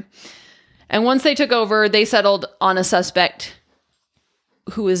damn time. And once they took over, they settled on a suspect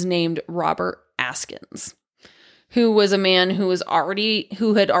who is named Robert Askins, who was a man who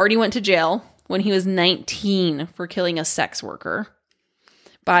had already went to jail when he was 19 for killing a sex worker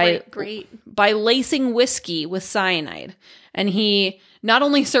by lacing whiskey with cyanide. And he not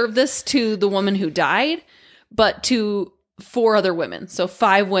only served this to the woman who died, but to 4 other women. So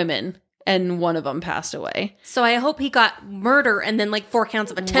 5 women, and one of them passed away. So I hope he got murder and then like 4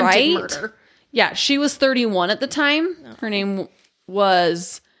 counts of attempted Right? murder. Yeah, she was 31 at the time. Her name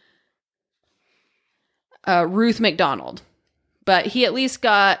was Ruth McDonald. But he at least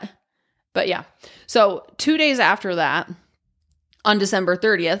got... But yeah. So 2 days after that, on December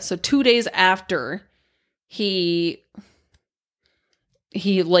 30th, so 2 days after he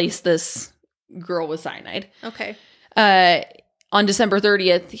laced this girl with cyanide. Okay. On December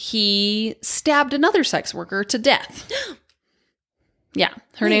 30th, he stabbed another sex worker to death. Yeah.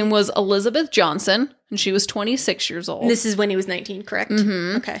 Her name was Elizabeth Johnson, and she was 26 years old. This is when he was 19, correct?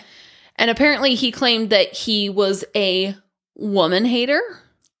 Mm-hmm. Okay. And apparently he claimed that he was a woman hater.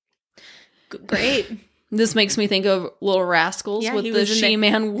 Great. This makes me think of Little Rascals with he the was in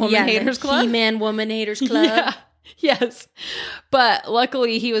She-Man Woman Haters Club. He-Man Woman Haters Club. Yeah. Yes. But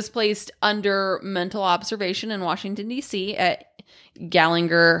luckily, he was placed under mental observation in Washington, D.C. at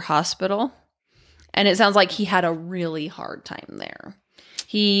Gallinger Hospital. And it sounds like he had a really hard time there.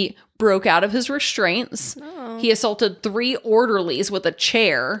 He broke out of his restraints. Oh. He assaulted 3 orderlies with a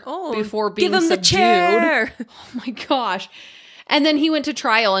chair before being give him subdued. the chair. Oh my gosh. And then he went to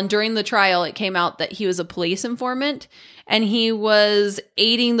trial, and during the trial, it came out that he was a police informant, and he was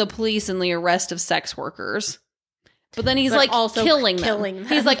aiding the police in the arrest of sex workers. But then he's also killing them.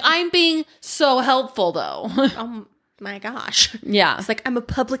 He's like, I'm being so helpful, though. Oh my gosh. Yeah. It's like, I'm a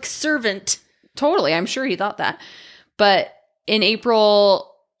public servant. Totally. I'm sure he thought that. But in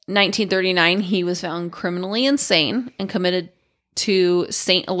April 1939, he was found criminally insane and committed to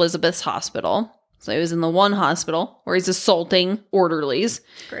St. Elizabeth's Hospital. So he was in the one hospital where he's assaulting orderlies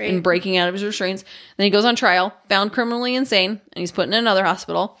and breaking out of his restraints. Then he goes on trial, found criminally insane, and he's put in another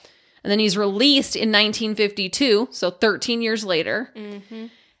hospital. And then he's released in 1952, so 13 years later. Mm-hmm.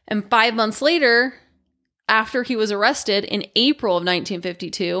 And 5 months later, after he was arrested in April of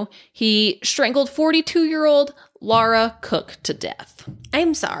 1952, he strangled 42-year-old Laura Cook to death.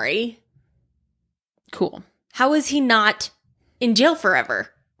 I'm sorry. Cool. How is he not in jail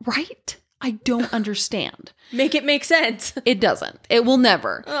forever? Right? I don't understand. Make it make sense. It doesn't. It will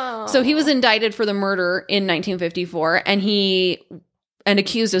never. Oh. So he was indicted for the murder in 1954, and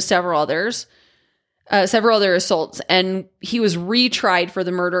accused of several other assaults, and he was retried for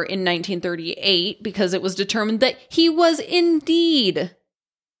the murder in 1938 because it was determined that he was indeed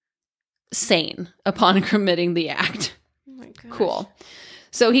sane upon committing the act. Oh my gosh. Cool.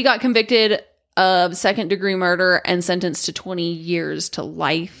 So he got convicted of second-degree murder and sentenced to 20 years to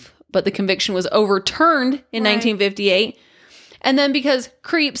life. But the conviction was overturned in 1958. And then because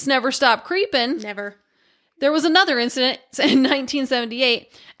creeps never stop creeping, Never. there was another incident in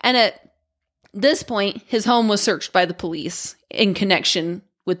 1978. And at this point, his home was searched by the police in connection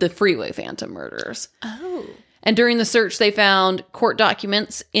with the Freeway Phantom murders. Oh. And during the search, they found court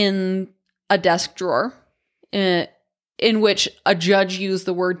documents in a desk drawer in which a judge used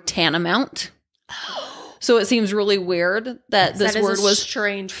the word tantamount. So it seems really weird that this word was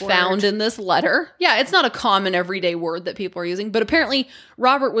strange found in this letter. Yeah, it's not a common everyday word that people are using, but apparently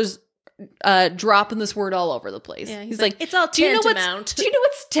Robert was dropping this word all over the place. Yeah, he's like, it's all tantamount. Do you know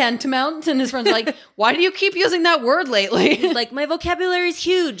what's tantamount? And his friends are like, why do you keep using that word lately? He's like, my vocabulary is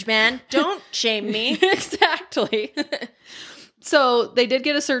huge, man. Don't shame me. Exactly. So they did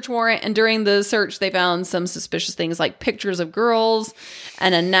get a search warrant, and during the search, they found some suspicious things like pictures of girls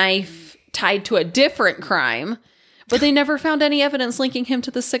and a knife tied to a different crime, but they never found any evidence linking him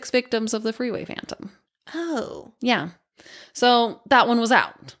to the 6 victims of the Freeway Phantom. Oh. Yeah. So that one was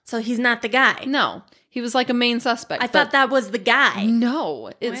out. So he's not the guy. No. He was like a main suspect. I thought that was the guy.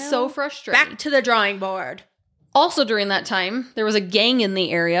 No. It's so frustrating. Back to the drawing board. Also during that time, there was a gang in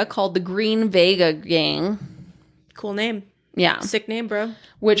the area called the Green Vega Gang. Cool name. Yeah. Sick name, bro.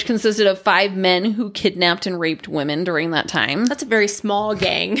 Which consisted of 5 men who kidnapped and raped women during that time. That's a very small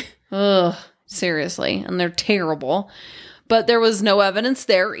gang. Ugh, seriously. And they're terrible. But there was no evidence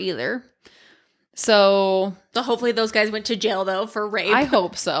there either. So Hopefully those guys went to jail, though, for rape. I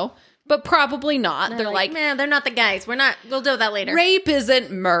hope so. But probably not. They're like, man, they're not the guys. We'll deal with that later. rape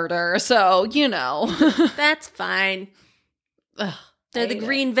isn't murder. So, you know. That's fine. Ugh, They're the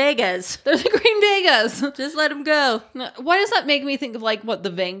Green Vegas. They're the Green Vegas. Just let them go. Why does that make me think of like what the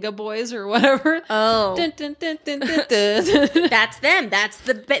Venga Boys or whatever? Oh. Dun, dun, dun, dun, dun, dun. That's them. That's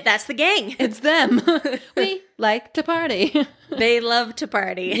the gang. It's them. We like to party. They love to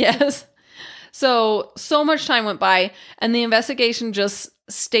party. Yes. So much time went by, and the investigation just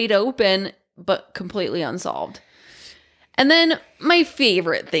stayed open, but completely unsolved. And then my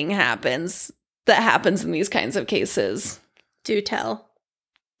favorite thing happens in these kinds of cases. Do tell.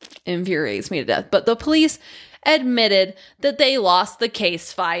 Infuriates me to death. But the police admitted that they lost the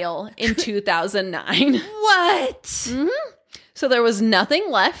case file in 2009. What? Mm-hmm. So there was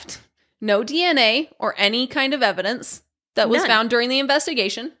nothing left, no DNA or any kind of evidence that was found during the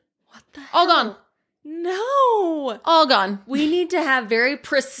investigation. What the hell? All gone. No. All gone. We need to have very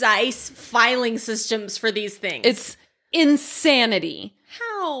precise filing systems for these things. It's insanity.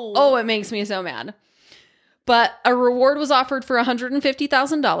 How? Oh, it makes me so mad. But a reward was offered for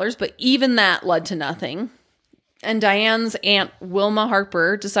 $150,000, but even that led to nothing. And Diane's aunt, Wilma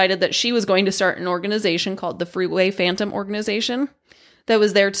Harper, decided that she was going to start an organization called the Freeway Phantom Organization that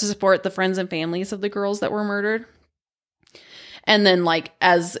was there to support the friends and families of the girls that were murdered. And then, like,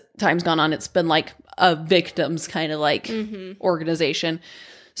 as time's gone on, it's been, like, a victims kind of like organization.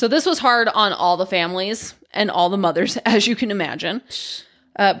 So this was hard on all the families and all the mothers, as you can imagine.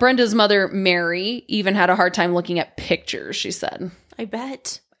 Brenda's mother, Mary, even had a hard time looking at pictures, she said. I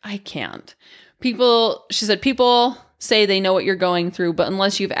bet. I can't. She said, people say they know what you're going through, but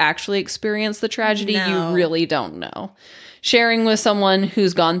unless you've actually experienced the tragedy, you really don't know. Sharing with someone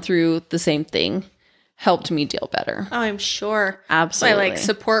who's gone through the same thing helped me deal better. Oh, I'm sure. Absolutely. Like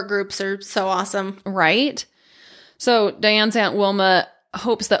support groups are so awesome. Right? So Diane's Aunt Wilma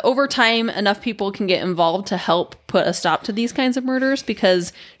hopes that over time, enough people can get involved to help put a stop to these kinds of murders,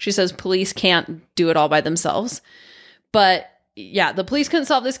 because she says police can't do it all by themselves. But yeah, the police couldn't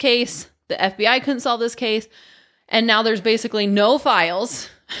solve this case. The FBI couldn't solve this case. And now there's basically no files.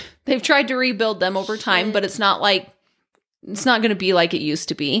 They've tried to rebuild them over time, but it's not going to be like it used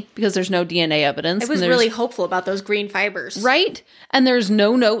to be, because there's no DNA evidence. I was really hopeful about those green fibers. Right? And there's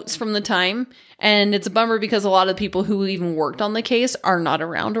no notes from the time. And it's a bummer because a lot of people who even worked on the case are not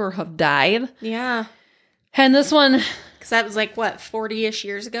around or have died. Yeah. And this one... Because that was like, what, 40-ish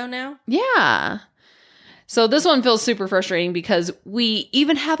years ago now? Yeah. So this one feels super frustrating because we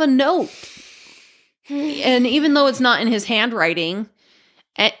even have a note. And even though it's not in his handwriting...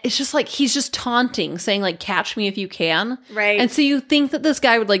 it's just like, he's just taunting, saying like, catch me if you can. Right. And so you think that this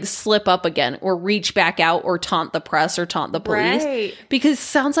guy would like slip up again or reach back out or taunt the press or taunt the police. Right. Because it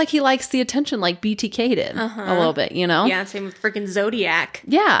sounds like he likes the attention like BTK did a little bit, you know? Yeah, same with freaking Zodiac.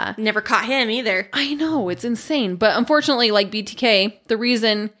 Yeah. Never caught him either. I know, it's insane. But unfortunately, like BTK, the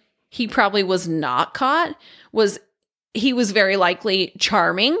reason he probably was not caught was he was very likely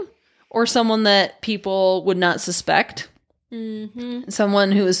charming or someone that people would not suspect. Mm-hmm.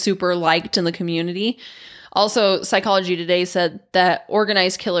 Someone who is super liked in the community. Also, Psychology Today said that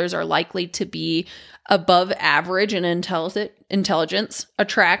organized killers are likely to be above average in intelligence,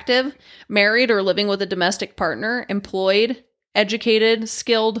 attractive, married or living with a domestic partner, employed, educated,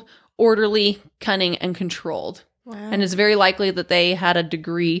 skilled, orderly, cunning, and controlled. Wow. And it's very likely that they had a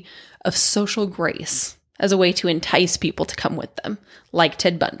degree of social grace as a way to entice people to come with them, like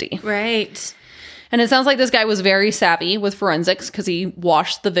Ted Bundy. Right. And it sounds like this guy was very savvy with forensics because he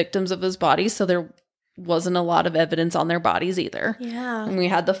washed the victims of his bodies, so there wasn't a lot of evidence on their bodies either. Yeah. And we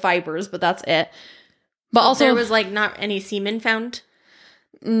had the fibers, but that's it. But also... there was like not any semen found?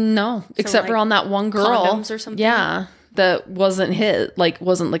 No, so except for on that one girl. Condoms or something? Yeah, that wasn't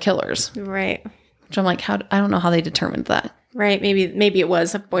wasn't the killer's. Right. Which I'm like, I don't know how they determined that. Right, maybe it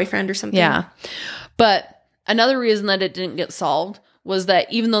was a boyfriend or something. Yeah. But another reason that it didn't get solved was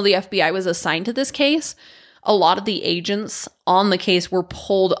that even though the FBI was assigned to this case, a lot of the agents on the case were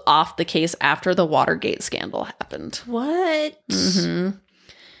pulled off the case after the Watergate scandal happened. What? Mm-hmm.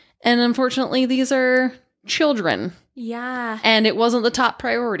 And unfortunately, these are children. Yeah. And it wasn't the top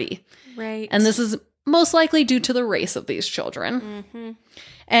priority. Right. And this is most likely due to the race of these children. Mm-hmm.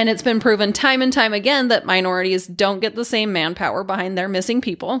 And it's been proven time and time again that minorities don't get the same manpower behind their missing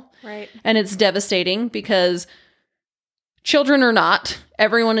people. Right. And it's devastating because... children or not,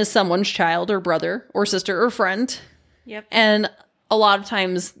 everyone is someone's child or brother or sister or friend. Yep. And a lot of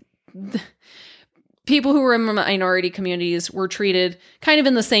times, people who were in minority communities were treated kind of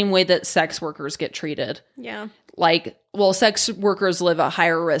in the same way that sex workers get treated. Yeah. Like, well, sex workers live a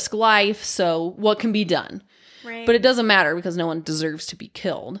higher risk life, so what can be done? Right. But it doesn't matter because no one deserves to be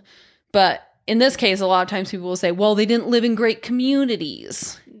killed. But in this case, a lot of times people will say, well, they didn't live in great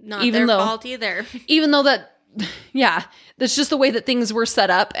communities. Not their fault either. Even though that... yeah, that's just the way that things were set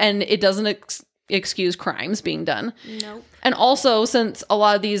up, and it doesn't excuse crimes being done. Nope. And also, since a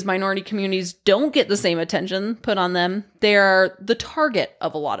lot of these minority communities don't get the same attention put on them, they are the target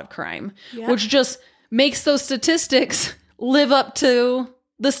of a lot of crime, which just makes those statistics live up to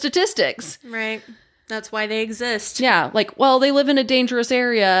the statistics. Right. That's why they exist. Yeah, like, well, they live in a dangerous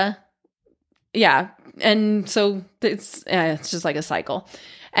area. Yeah, and so it's just like a cycle.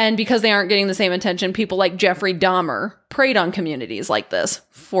 And because they aren't getting the same attention, people like Jeffrey Dahmer preyed on communities like this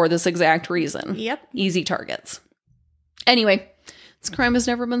for this exact reason. Yep. Easy targets. Anyway, this crime has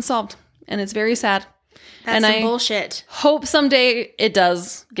never been solved, and it's very sad. That's some bullshit. Hope someday it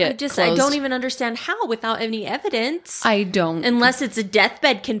does get closed. I don't even understand how without any evidence. I don't. Unless it's a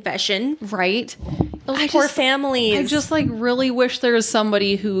deathbed confession. Right? Those poor families. I just like really wish there was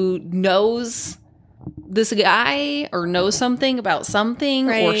somebody who knows this guy or knows something about something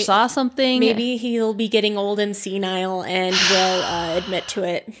or saw something. Maybe he'll be getting old and senile and will admit to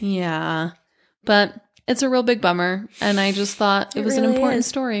it. Yeah. But it's a real big bummer. And I just thought it was really an important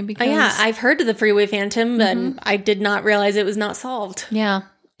story because... I've heard of the Freeway Phantom, but I did not realize it was not solved. Yeah.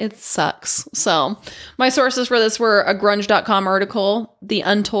 It sucks. So my sources for this were a grunge.com article, The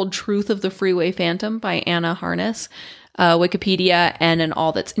Untold Truth of the Freeway Phantom by Anna Harness, Wikipedia, and an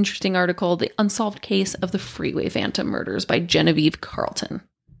All That's Interesting article, The Unsolved Case of the Freeway Phantom Murders by Genevieve Carlton.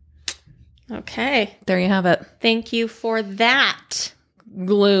 Okay. There you have it. Thank you for that.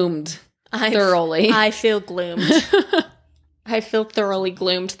 Gloomed. Thoroughly. I feel gloomed. I feel thoroughly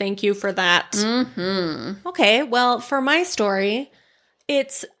gloomed. Thank you for that. Mm-hmm. Okay, well, for my story,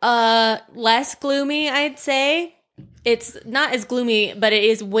 it's less gloomy, I'd say. It's not as gloomy, but it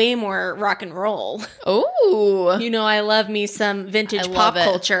is way more rock and roll. Oh. You know, I love me some vintage pop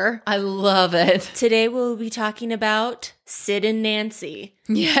culture. I love it. Today we'll be talking about Sid and Nancy.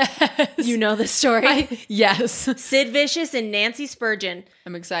 Yes. You know the story? Yes. Sid Vicious and Nancy Spurgeon.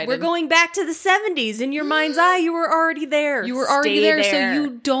 I'm excited. We're going back to the 70s. In your mind's eye, you were already there. You were already there, there, so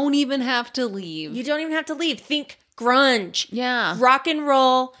you don't even have to leave. You don't even have to leave. Think grunge. Yeah. Rock and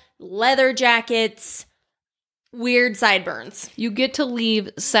roll, leather jackets, weird sideburns. You get to leave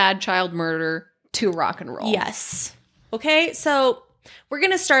sad child murder to rock and roll. Yes. Okay, so we're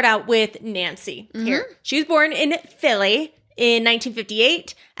going to start out with Nancy here. She was born in Philly in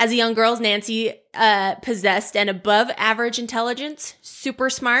 1958. As a young girl, Nancy possessed an above-average intelligence, super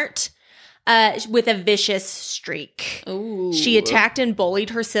smart, with a vicious streak. Ooh. She attacked and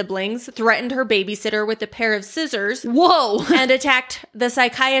bullied her siblings, threatened her babysitter with a pair of scissors, Whoa. and attacked the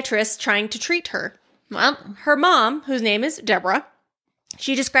psychiatrist trying to treat her. Well, Her mom, whose name is Deborah,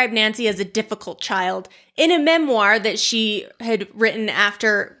 she described Nancy as a difficult child in a memoir that she had written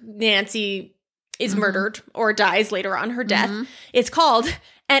after Nancy is murdered or dies later on her death. It's called,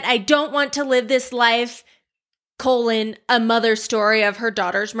 And I Don't Want to Live This Life, a mother's story of her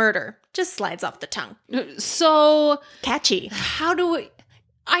daughter's murder. Just slides off the tongue. so Catchy. how do we...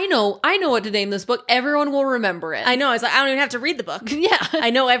 I know what to name this book. Everyone will remember it. I know. I was like, I don't even have to read the book. Yeah. I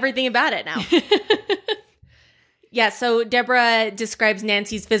know everything about it now. Yeah, so Deborah describes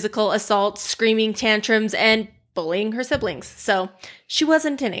Nancy's physical assaults, screaming tantrums, and bullying her siblings. So she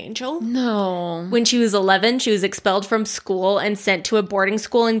wasn't an angel. No. When she was 11, she was expelled from school and sent to a boarding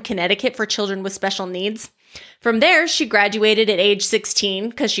school in Connecticut for children with special needs. From there, she graduated at age 16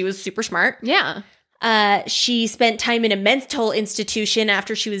 because she was super smart. Yeah. She spent time in a mental institution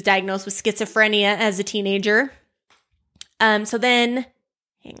after she was diagnosed with schizophrenia as a teenager. So then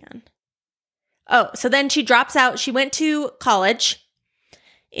she drops out. She went to college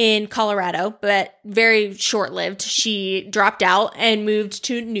in Colorado, but very short-lived. She dropped out and moved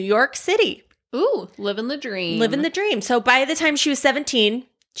to New York City. Ooh, living the dream. Living the dream. So by the time she was 17,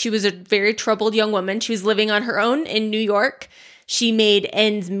 she was a very troubled young woman. She was living on her own in New York. She made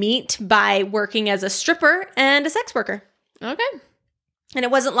ends meet by working as a stripper and a sex worker. Okay. And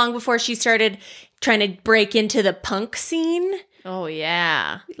it wasn't long before she started trying to break into the punk scene. Oh,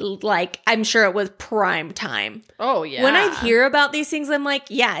 yeah. Like, I'm sure it was prime time. Oh, yeah. When I hear about these things, I'm like,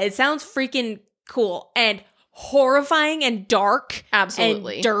 yeah, it sounds freaking cool and horrifying and dark.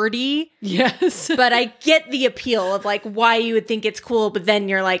 Absolutely. And dirty. Yes. But I get the appeal of like why you would think it's cool, but then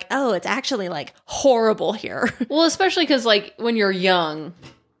you're like, oh, it's actually like horrible here. Well, especially because like when you're young,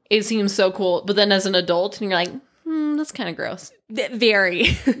 it seems so cool. But then as an adult, and you're like, that's kind of gross.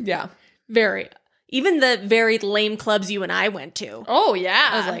 Very. Yeah. Very. Even the very lame clubs you and I went to. Oh, yeah.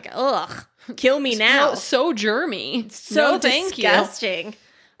 I was like, ugh, kill me now. So germy. So no, thank you. disgusting.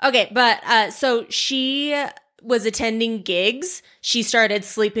 Okay, but so she was attending gigs. She started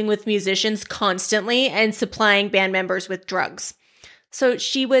sleeping with musicians constantly and supplying band members with drugs. So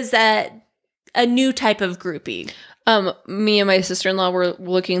she was a new type of groupie. Me and my sister-in-law were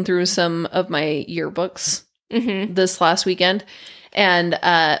looking through some of my yearbooks this last weekend. And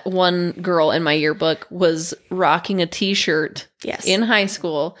one girl in my yearbook was rocking a t-shirt in high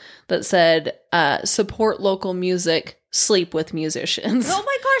school that said, support local music, sleep with musicians. Oh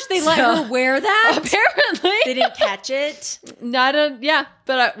my gosh, they let her wear that? Apparently. They didn't catch it?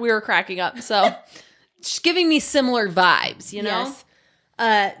 But we were cracking up. So just giving me similar vibes, you know?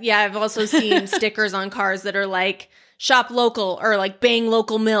 Yes. I've also seen stickers on cars that are like, shop local or like bang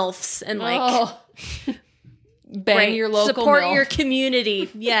local MILFs and like... Bang your local support MILF. your community.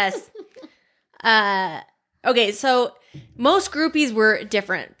 Yes. Okay, so most groupies were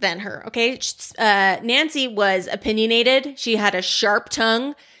different than her, okay? Nancy was opinionated. She had a sharp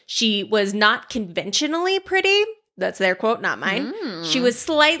tongue. She was not conventionally pretty. That's their quote, not mine. She was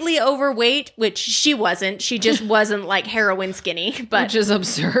slightly overweight, which she wasn't. She just wasn't like heroin skinny. Which is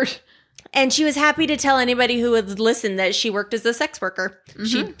absurd. And she was happy to tell anybody who would listen that she worked as a sex worker.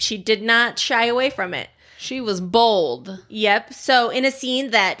 She did not shy away from it. She was bold. Yep. So in a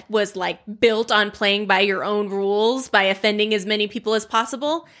scene that was like built on playing by your own rules, by offending as many people as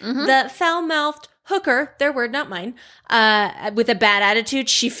possible, the foul-mouthed hooker, their word, not mine, with a bad attitude,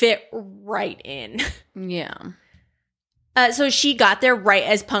 she fit right in. Yeah. So she got there right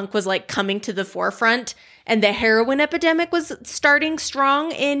as punk was like coming to the forefront, and the heroin epidemic was starting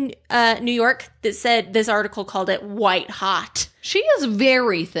strong in New York. That said, this article called it white hot. She is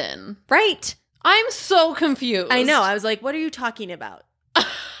very thin. Right. I'm so confused. I know. I was like, what are you talking about?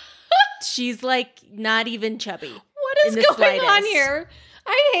 She's like not even chubby. What is going on here?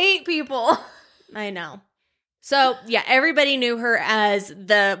 I hate people. I know. So, yeah, everybody knew her as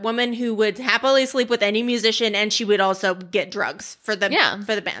the woman who would happily sleep with any musician, and she would also get drugs for the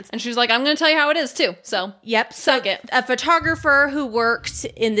bands. And she's like, I'm going to tell you how it is, too. So, yep. So, a photographer who worked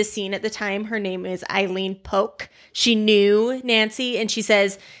in the scene at the time, her name is Eileen Polk. She knew Nancy, and she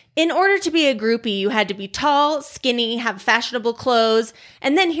says, in order to be a groupie, you had to be tall, skinny, have fashionable clothes.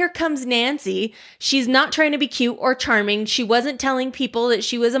 And then here comes Nancy. She's not trying to be cute or charming. She wasn't telling people that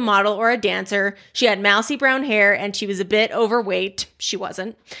she was a model or a dancer. She had mousy brown hair and she was a bit overweight. She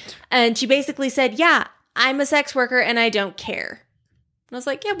wasn't. And she basically said, yeah, I'm a sex worker and I don't care. And I was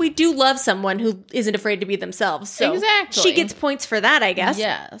like, yeah, we do love someone who isn't afraid to be themselves. So exactly. She gets points for that, I guess.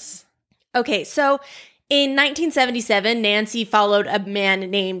 Yes. Okay, so in 1977, Nancy followed a man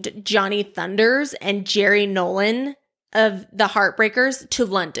named Johnny Thunders and Jerry Nolan of the Heartbreakers to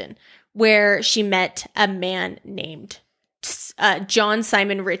London, where she met a man named John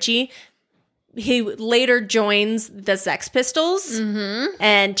Simon Ritchie. He later joins the Sex Pistols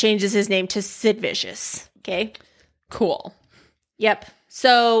and changes his name to Sid Vicious. Okay? Cool. Yep.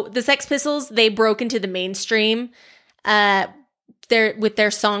 So the Sex Pistols, they broke into the mainstream with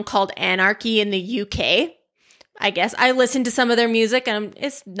their song called Anarchy in the UK. I guess I listened to some of their music and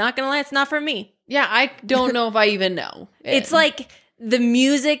it's not gonna lie, it's not for me. Yeah, I don't know if I even know. It's like the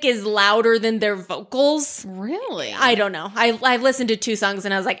music is louder than their vocals. Really? I don't know. I've listened to 2 songs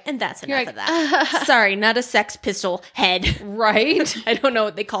and I was like, and that's enough of that. Sorry, not a Sex Pistol head. Right? I don't know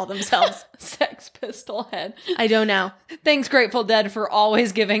what they call themselves. Sex Pistol head. I don't know. Thanks, Grateful Dead, for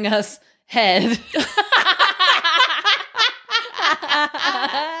always giving us head.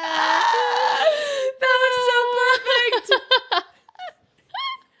 That was so perfect.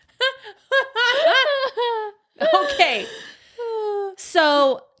 Okay.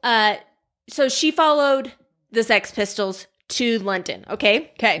 So she followed the Sex Pistols to London,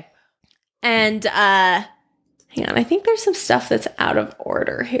 okay? Okay. And hang on, I think there's some stuff that's out of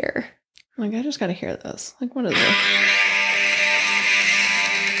order here. Like, I just gotta hear this. Like, what is it?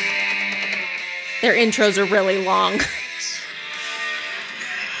 Their intros are really long.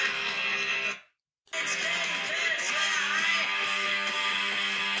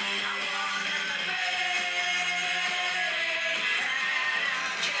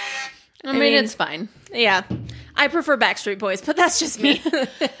 I mean, it's fine. Yeah. I prefer Backstreet Boys, but that's just me.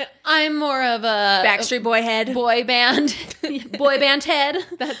 I'm more of a Backstreet Boy head. Boy band head.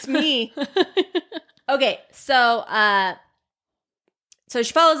 That's me. Okay, so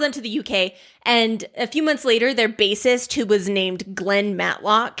she follows them to the UK, and a few months later, their bassist, who was named Glenn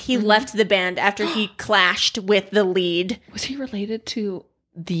Matlock, he left the band after he clashed with the lead. Was he related to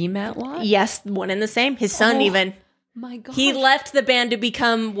the Matlock? Yes, one and the same. His son even. My God. He left the band to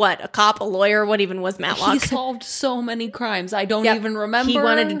become, what, a cop, a lawyer? What even was Matlock? He solved so many crimes. I don't even remember. He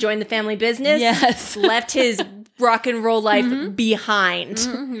wanted to join the family business. Yes. Left his rock and roll life behind.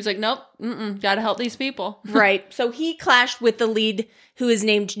 He was like, nope, gotta help these people. Right. So he clashed with the lead, who is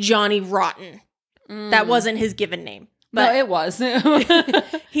named Johnny Rotten. That wasn't his given name. But no, it was.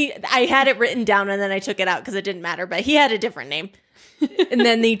 I had it written down and then I took it out because it didn't matter. But he had a different name. And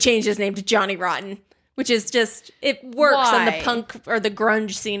then they changed his name to Johnny Rotten. Which is just, it works on the punk or the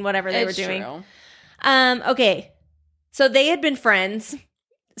grunge scene, whatever they were doing. True. Okay. So they had been friends.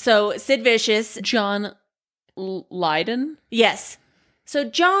 So Sid Vicious. John Lydon? Yes. So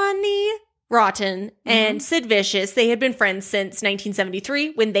Johnny Rotten and Sid Vicious, they had been friends since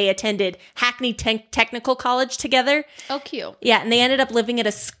 1973 when they attended Hackney Technical College together. Oh, cute. Yeah, and they ended up living at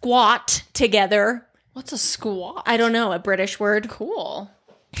a squat together. What's a squat? I don't know, a British word. Cool.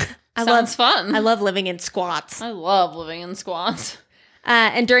 Sounds fun. I love living in squats. I love living in squats.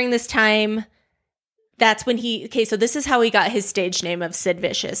 And during this time, that's when so this is how he got his stage name of Sid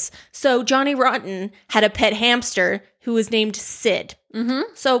Vicious. So Johnny Rotten had a pet hamster who was named Sid.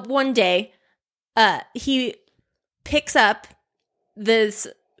 So one day, he picks up this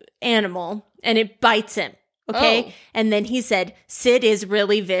animal and it bites him. Okay. Oh. And then he said, Sid is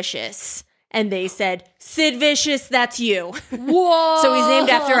really vicious. And they said, Sid Vicious, that's you. Whoa. So he's named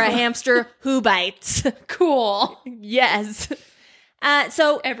after a hamster who bites. Cool. Yes.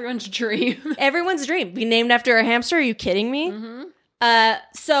 So Everyone's dream. everyone's dream. Be named after a hamster? Are you kidding me? Mm-hmm.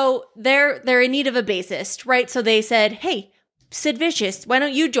 So they're in need of a bassist, right? So they said, hey, Sid Vicious, why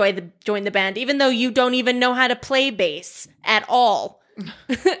don't you join the band, even though you don't even know how to play bass at all?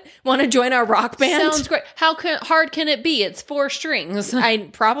 Want to join our rock band? Sounds great. How hard can it be? It's 4 strings. I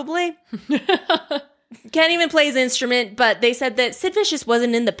probably can't even play his instrument, but they said that Sid Vicious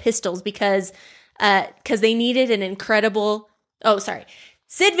wasn't in the Pistols because they needed an incredible. Oh, sorry.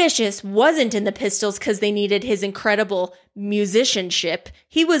 Sid Vicious wasn't in the Pistols because they needed his incredible musicianship.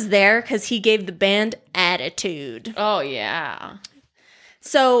 He was there because he gave the band attitude. Oh, yeah.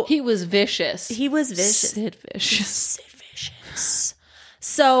 So He was vicious. he was vicious. Sid Vicious. Sid Vicious.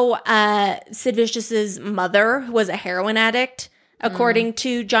 So Sid Vicious's mother was a heroin addict, according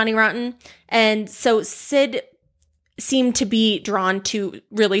to Johnny Rotten. And so Sid seemed to be drawn to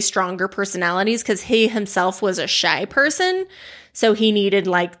really stronger personalities because he himself was a shy person. So he needed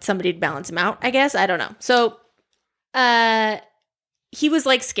like somebody to balance him out, I guess. I don't know. So he was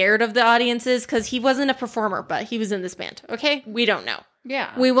like scared of the audiences because he wasn't a performer, but he was in this band. Okay? We don't know.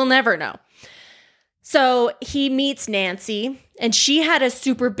 Yeah. We will never know. So he meets Nancy, and she had a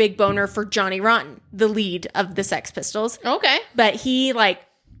super big boner for Johnny Rotten, the lead of the Sex Pistols. Okay. But he, like,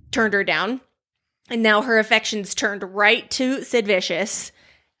 turned her down. And now her affections turned right to Sid Vicious.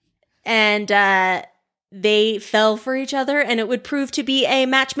 And they fell for each other, and it would prove to be a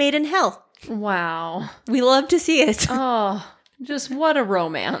match made in hell. Wow. We love to see it. Oh, just what a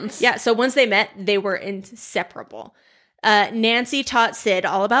romance. Yeah, so once they met, they were inseparable. Nancy taught Sid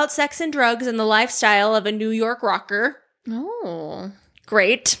all about sex and drugs and the lifestyle of a New York rocker. Oh.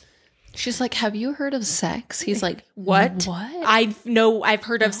 Great. She's like, have you heard of sex? He's like, What? What? I've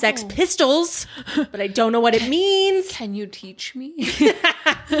heard of Sex Pistols, but I don't know what it means. Can you teach me?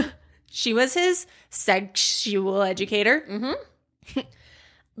 She was his sexual educator. Mm-hmm.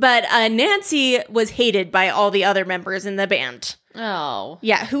 But Nancy was hated by all the other members in the band. Oh.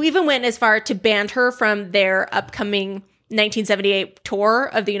 Yeah, who even went as far to ban her from their upcoming 1978 tour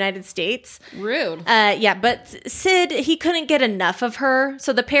of the United States. Rude. Yeah, but Sid, he couldn't get enough of her,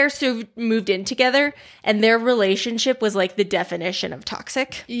 so the pair moved in together, and their relationship was like the definition of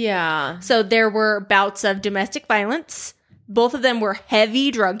toxic. Yeah. So there were bouts of domestic violence. Both of them were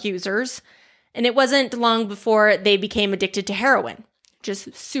heavy drug users, and it wasn't long before they became addicted to heroin.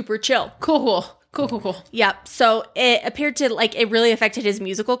 Just super chill. Cool. Yep. So it appeared to like it really affected his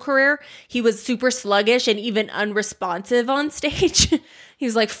musical career. He was super sluggish and even unresponsive on stage. He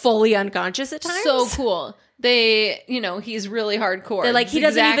was like fully unconscious at times. So cool. He's really hardcore. They're like, he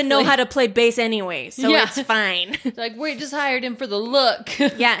doesn't even know how to play bass anyway, so Yeah. it's fine. Like, we just hired him for the look.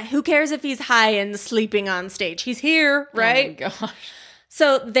 Yeah, who cares if he's high and sleeping on stage? He's here, right? Oh my gosh.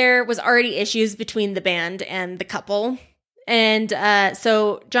 So there was already issues between the band and the couple. And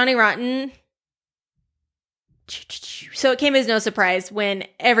so Johnny Rotten... So it came as no surprise when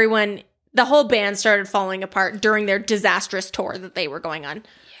the whole band started falling apart during their disastrous tour that they were going on. Yeah.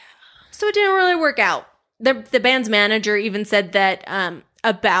 So it didn't really work out. The band's manager even said that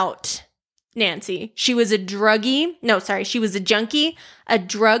about Nancy. She was a she was a junkie, a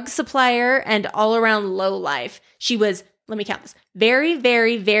drug supplier, and all-around lowlife. She was, let me count this, very,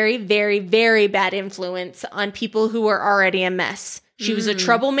 very, very, very, very bad influence on people who were already a mess. She was a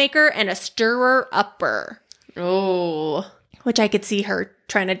troublemaker and a stirrer-upper. Oh. Which I could see her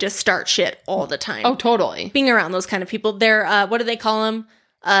trying to just start shit all the time. Oh, totally. Being around those kind of people. They're, what do they call them?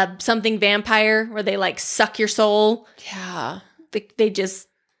 Something vampire, where they like suck your soul. Yeah. They just...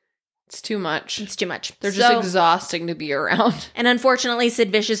 It's too much. It's too much. They're just exhausting to be around. And unfortunately, Sid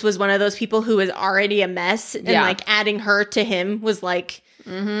Vicious was one of those people who was already a mess. And like adding her to him was like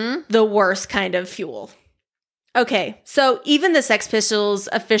the worst kind of fuel. Okay, so even the Sex Pistols'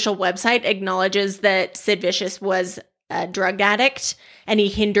 official website acknowledges that Sid Vicious was a drug addict and he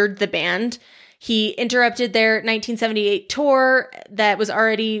hindered the band. He interrupted their 1978 tour that was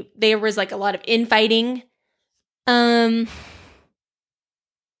already, there was like a lot of infighting.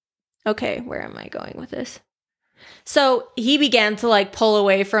 Okay, where am I going with this? So he began to like pull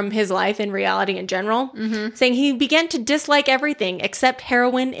away from his life and reality in general, saying he began to dislike everything except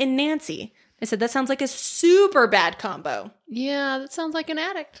heroin and Nancy. I said, that sounds like a super bad combo. Yeah, that sounds like an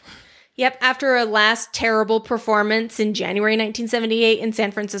addict. Yep. After a last terrible performance in January 1978 in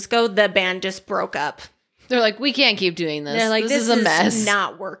San Francisco, the band just broke up. They're like, we can't keep doing this. They're like, this is a mess.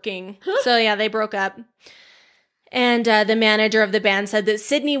 Not working. So yeah, they broke up. And the manager of the band said that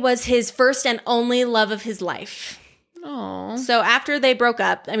Sydney was his first and only love of his life. Oh. So after they broke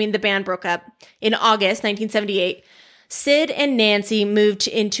up, the band broke up in August 1978, Sid and Nancy moved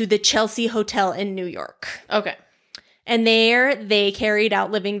into the Chelsea Hotel in New York. Okay. And there they carried out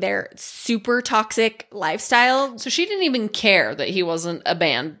living their super toxic lifestyle. So she didn't even care that he wasn't a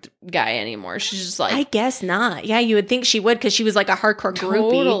band guy anymore. She's just like, I guess not. Yeah, you would think she would because she was like a hardcore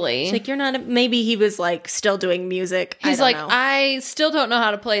groupie. Totally. She's like, you're not, maybe he was like still doing music. He's I like, don't know. I still don't know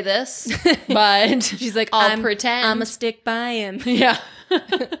how to play this, but She's like, I'll pretend. I'm a stick by him. Yeah.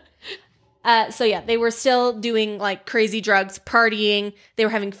 So yeah, they were still doing like crazy drugs, partying. They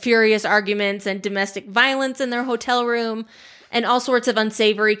were having furious arguments and domestic violence in their hotel room. And all sorts of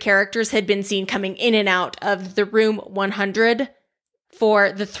unsavory characters had been seen coming in and out of the room 100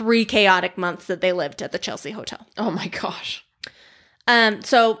 for the 3 chaotic months that they lived at the Chelsea Hotel. Oh my gosh.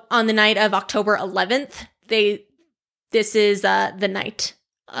 So on the night of October 11th, this is the night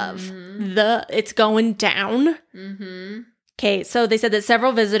of it's going down. Mm-hmm. Okay, so they said that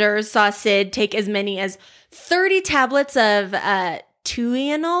several visitors saw Sid take as many as 30 tablets of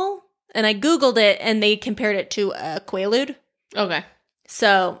Tuinol, and I Googled it, and they compared it to a Quaalude. Okay.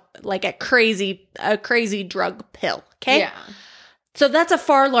 So, like a crazy drug pill, okay? Yeah. So that's a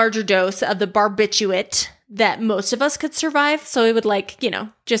far larger dose of the barbiturate that most of us could survive, so it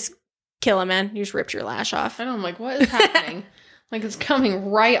would just kill a man. You just ripped your lash off. I know, I'm like, what is happening? Like, it's coming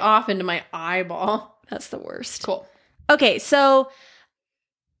right off into my eyeball. That's the worst. Cool. Okay, so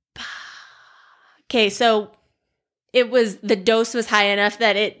the dose was high enough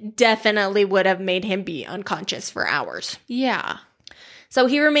that it definitely would have made him be unconscious for hours. Yeah. So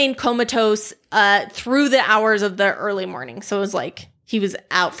he remained comatose through the hours of the early morning. So it was like he was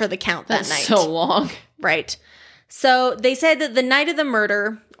out for the count that night. That's so long. Right. So they said that the night of the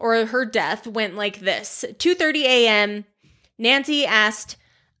murder or her death went like this. 2:30 a.m., Nancy asked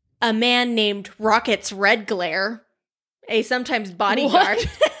a man named Rockets Red Glare, a sometimes bodyguard,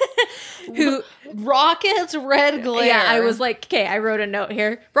 who Rockets Red Glare. Yeah, I was like, okay, I wrote a note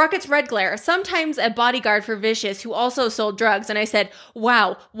here. Rockets Red Glare, sometimes a bodyguard for Vicious who also sold drugs. And I said,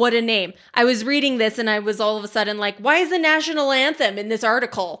 wow, what a name. I was reading this and I was all of a sudden like, why is the national anthem in this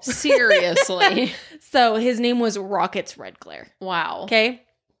article? Seriously. So his name was Rockets Red Glare. Wow. Okay.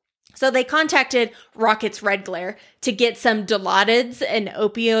 So they contacted Rockets Red Glare to get some Dilaudids, an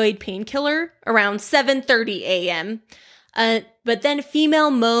opioid painkiller, around 7:30 a.m., but then female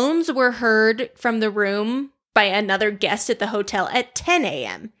moans were heard from the room by another guest at the hotel at 10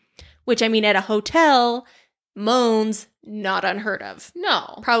 a.m., which, at a hotel, moans, not unheard of.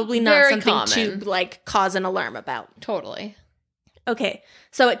 No. Probably not Very something common. to, cause an alarm about. Totally. Okay,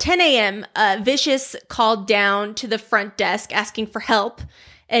 so at 10 a.m., Vicious called down to the front desk asking for help,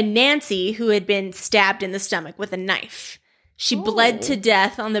 and Nancy, who had been stabbed in the stomach with a knife. She bled to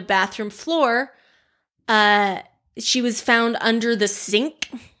death on the bathroom floor. She was found under the sink.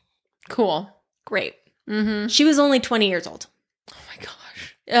 Cool. Great. Mm-hmm. She was only 20 years old. Oh my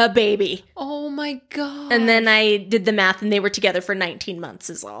gosh. A baby. Oh my god. And then I did the math and they were together for 19 months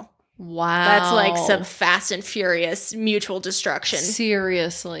as well. Wow. That's like some fast and furious mutual destruction.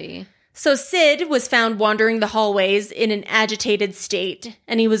 Seriously. So Sid was found wandering the hallways in an agitated state,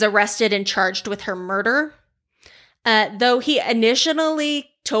 and he was arrested and charged with her murder. Though he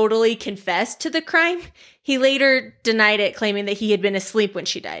initially totally confessed to the crime, he later denied it, claiming that he had been asleep when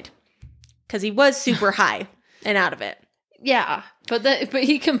she died. Because he was super high and out of it. Yeah. But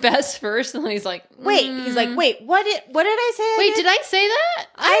he confessed first, and then he's like, Wait, what did I say? Wait, did I say that?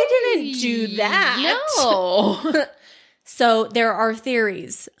 I didn't do that. No. So there are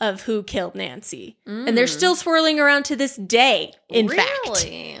theories of who killed Nancy. And they're still swirling around to this day, in fact.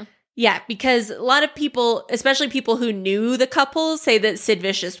 Yeah, because a lot of people, especially people who knew the couple, say that Sid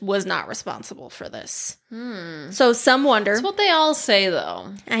Vicious was not responsible for this. So some wonder. That's what they all say,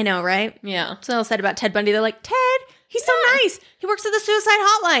 though. I know, right? Yeah. So they all said about Ted Bundy. They're like, Ted, he's so nice. He works at the suicide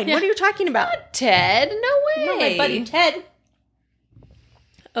hotline. Yeah. What are you talking about? Not Ted. No way. No, my buddy Ted.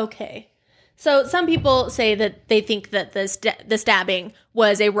 Okay. So some people say that they think that the stabbing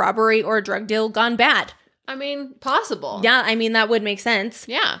was a robbery or a drug deal gone bad. Possible. Yeah, that would make sense.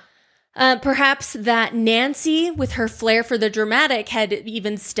 Yeah. Perhaps that Nancy, with her flair for the dramatic, had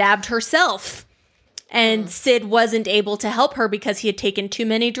even stabbed herself. And Sid wasn't able to help her because he had taken too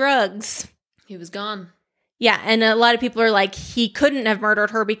many drugs. He was gone. Yeah, and a lot of people are like, he couldn't have murdered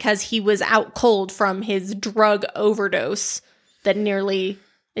her because he was out cold from his drug overdose that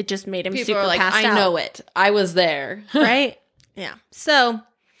it just made him People super are like, passed out. I know it. I was there. Right? Yeah. So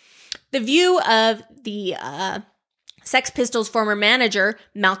the view of the Sex Pistols' former manager,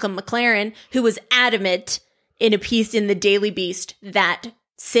 Malcolm McLaren, who was adamant in a piece in the Daily Beast that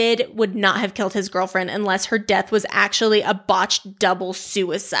Sid would not have killed his girlfriend unless her death was actually a botched double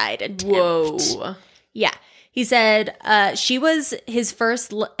suicide attempt. Whoa. Yeah. He said, she was his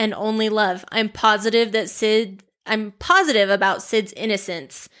first and only love. I'm positive about Sid's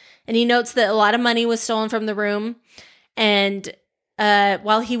innocence. And he notes that a lot of money was stolen from the room. And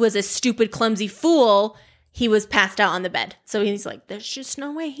while he was a stupid, clumsy fool, he was passed out on the bed. So he's like, there's just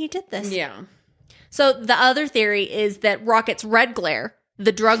no way he did this. Yeah. So the other theory is that Rocket's Red Glare,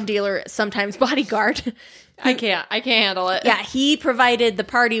 the drug dealer, sometimes bodyguard. I can't handle it. Yeah, he provided the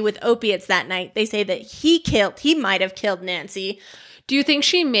party with opiates that night. They say that he might have killed Nancy. Do you think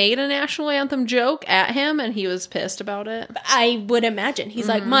she made a national anthem joke at him and he was pissed about it? I would imagine. He's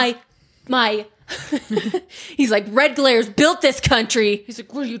like, my he's like, Red Glare's built this country. He's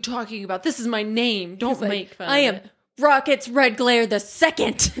like, what are you talking about? This is my name. Don't make fun of it. I am Rocket's Red Glare the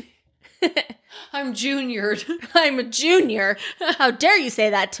second. I'm juniored. I'm a junior. How dare you say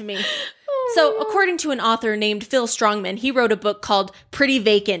that to me? So, according to an author named Phil Strongman, he wrote a book called Pretty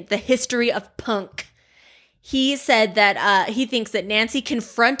Vacant, The History of Punk. He said that he thinks that Nancy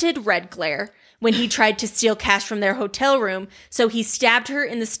confronted Red Glare when he tried to steal cash from their hotel room, so he stabbed her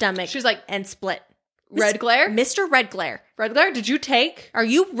in the stomach. She's like, and split. Red Glare? Mr. Red Glare. Red Glare, did you take? Are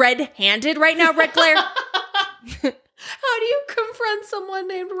you red-handed right now, Red Glare? How do you confront someone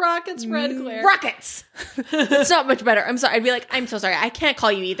named Rocket's Red Glare? Rockets! It's not much better. I'm sorry. I'd be like, I'm so sorry. I can't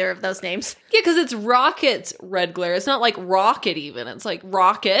call you either of those names. Yeah, because it's Rocket's Red Glare. It's not like Rocket even. It's like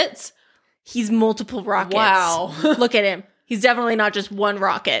Rockets. He's multiple rockets. Wow. Look at him. He's definitely not just one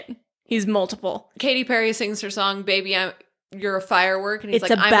rocket. He's multiple. Katy Perry sings her song, Baby, You're a Firework. And he's it's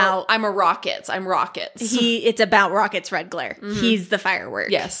like, about, I'm a Rockets. I'm Rockets. It's about Rocket's Red Glare. Mm-hmm. He's the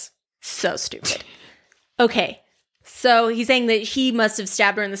firework. Yes. So stupid. Okay. So he's saying that he must have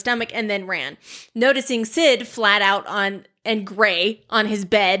stabbed her in the stomach and then ran. Noticing Sid flat out and gray on his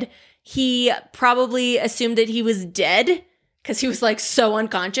bed, he probably assumed that he was dead because he was like so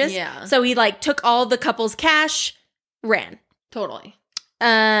unconscious. Yeah. So he like took all the couple's cash, ran. Totally.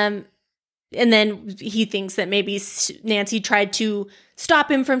 And then he thinks that maybe Nancy tried to stop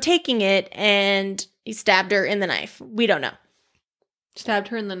him from taking it and he stabbed her in the knife. We don't know. Stabbed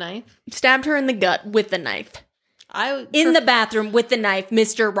her in the knife? Stabbed her in the gut with the knife. In the bathroom with the knife,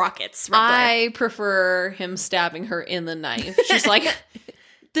 Mr. Rockets. I prefer him stabbing her in the knife. She's like,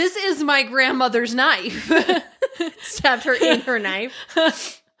 this is my grandmother's knife. Stabbed her in her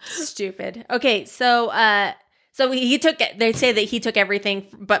knife. Stupid. Okay, so he took, they say that he took everything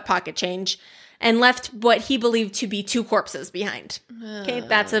but pocket change and left what he believed to be 2 corpses behind. Okay,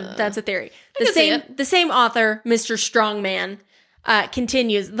 that's a theory. The same author, Mr. Strongman,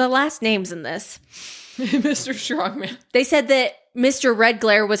 continues. The last names in this. Mr. Strongman. They said that Mr. Red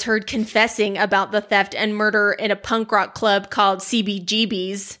Glare was heard confessing about the theft and murder in a punk rock club called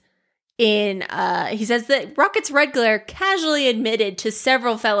CBGB's. He says that Rocket's Red Glare casually admitted to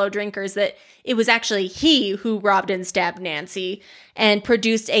several fellow drinkers that it was actually he who robbed and stabbed Nancy and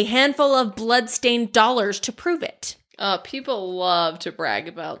produced a handful of blood-stained dollars to prove it. People love to brag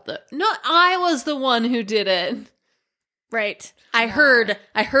about that. No, I was the one who did it. Right. I heard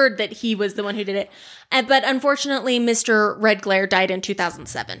that he was the one who did it. But unfortunately, Mr. Red Glare died in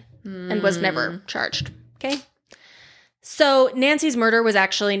 2007 and was never charged. Okay. So Nancy's murder was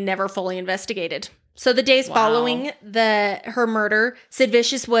actually never fully investigated. So the days following her murder, Sid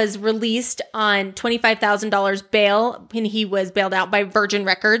Vicious was released on $25,000 bail when he was bailed out by Virgin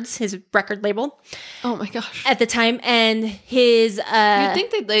Records, his record label. Oh my gosh. At the time. And his... You'd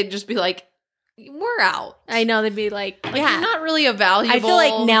think that they'd just be like, we're out. I know, they'd be like yeah. You're not really a valuable... I feel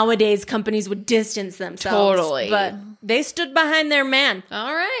like nowadays companies would distance themselves. Totally. But they stood behind their man.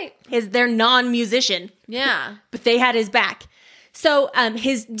 All right. Their non-musician. Yeah. But they had his back. So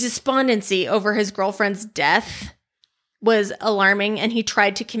his despondency over his girlfriend's death was alarming, and he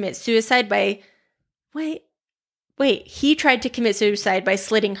tried to commit suicide by... Wait. He tried to commit suicide by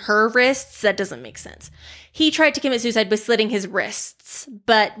slitting her wrists? That doesn't make sense. He tried to commit suicide by slitting his wrists,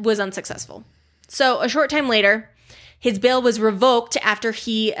 but was unsuccessful. So a short time later, his bail was revoked after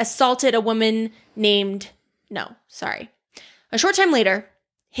he assaulted a woman named... A short time later,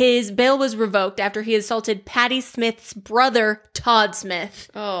 his bail was revoked after he assaulted Patti Smith's brother, Todd Smith,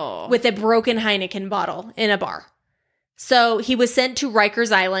 with a broken Heineken bottle in a bar. So he was sent to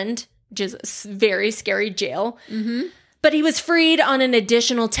Rikers Island, which is a very scary jail. Mm-hmm. But he was freed on an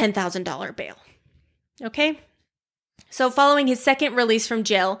additional $10,000 bail. Okay? So following his second release from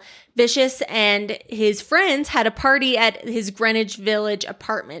jail, Vicious and his friends had a party at his Greenwich Village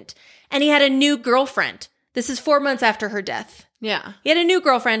apartment. And he had a new girlfriend. This is 4 months after her death. Yeah. He had a new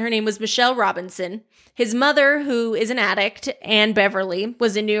girlfriend. Her name was Michelle Robinson. His mother, who is an addict, Anne Beverly,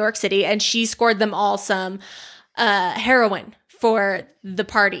 was in New York City, and she scored them all some heroin for the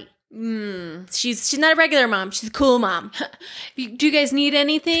party. She's not a regular mom. She's a cool mom. Do you guys need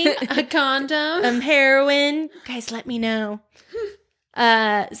anything? A condom? Heroin. Guys, let me know.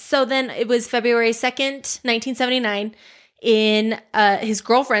 So then it was February 2nd, 1979. In his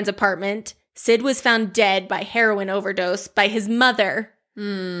girlfriend's apartment, Sid was found dead by heroin overdose by his mother.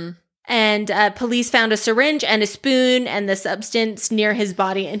 And police found a syringe and a spoon and the substance near his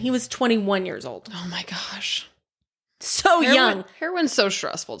body, and he was 21 years old. Oh my gosh. So young. Heroin's so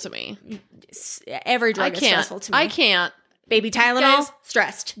stressful to me. Every drug is stressful to me. I can't. Baby Tylenol, Guys,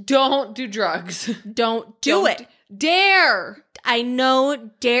 stressed. Don't do drugs. Don't do it. Dare. I know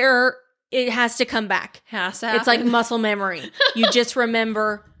dare, it has to come back. Has to happen. It's like muscle memory. You just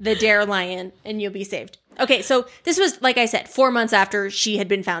remember the dare lion and you'll be saved. Okay, so this was, like I said, 4 months after she had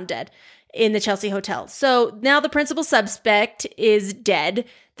been found dead in the Chelsea Hotel. So now the principal suspect is dead.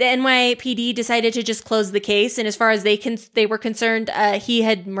 The NYPD decided to just close the case, and as far as they were concerned, he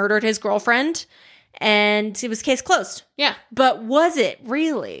had murdered his girlfriend, and it was case closed. Yeah. But was it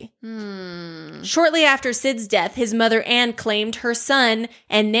really? Shortly after Sid's death, his mother Anne claimed her son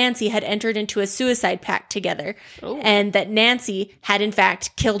and Nancy had entered into a suicide pact together, and that Nancy had in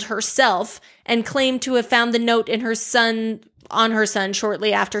fact killed herself, and claimed to have found the note on her son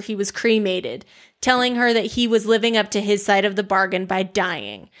shortly after he was cremated, telling her that he was living up to his side of the bargain by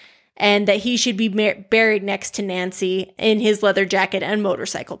dying, and that he should be buried next to Nancy in his leather jacket and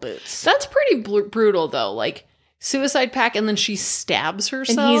motorcycle boots. That's pretty brutal, though. Like, suicide pact, and then she stabs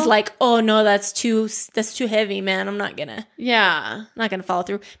herself. And he's like, "Oh no, that's too heavy, man. I'm not gonna follow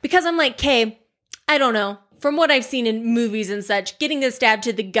through." Because I'm like, "Okay, I don't know. From what I've seen in movies and such, getting a stab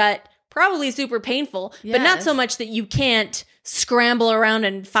to the gut probably super painful, but not so much that you can't scramble around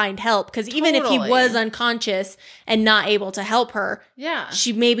and find help. Because even if he was unconscious and not able to help her,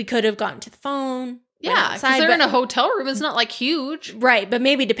 she maybe could have gotten to the phone. Yeah, because they're in a hotel room. It's not like huge, right? But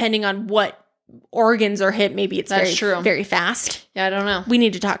maybe depending on what organs are hit, maybe it's very fast. Yeah, I don't know. We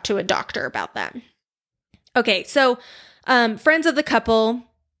need to talk to a doctor about that. Okay, so friends of the couple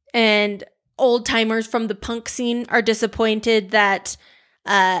and old timers from the punk scene are disappointed that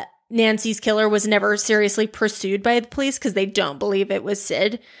Nancy's killer was never seriously pursued by the police because they don't believe it was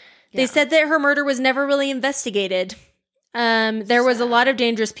Sid. They said that her murder was never really investigated. There was a lot of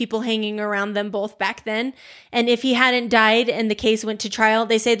dangerous people hanging around them both back then. And if he hadn't died and the case went to trial,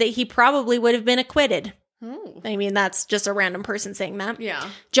 they say that he probably would have been acquitted. I mean, that's just a random person saying that. Yeah.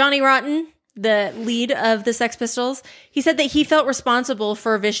 Johnny Rotten, the lead of the Sex Pistols, he said that he felt responsible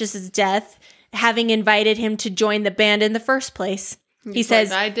for Vicious's death, having invited him to join the band in the first place. He says,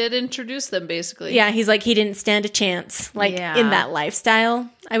 like, I did introduce them, basically. Yeah, he's like, he didn't stand a chance, in that lifestyle.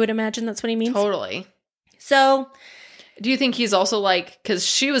 I would imagine that's what he means. Totally. So, do you think he's also like, because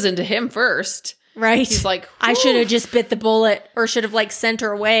she was into him first, right? He's like, I should have just bit the bullet, or should have like sent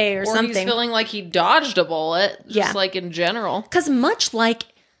her away, or something. He's feeling like he dodged a bullet, just like in general. Because much like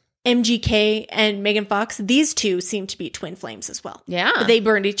MGK and Megan Fox, these two seem to be twin flames as well. Yeah, but they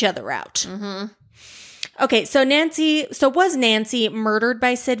burned each other out. Okay, so was Nancy murdered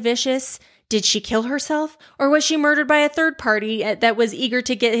by Sid Vicious? Did she kill herself? Or was she murdered by a third party that was eager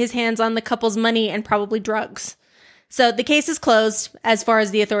to get his hands on the couple's money and probably drugs? So the case is closed as far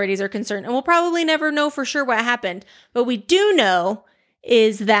as the authorities are concerned, and we'll probably never know for sure what happened. What we do know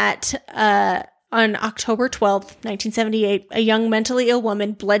is that on October 12th, 1978, a young mentally ill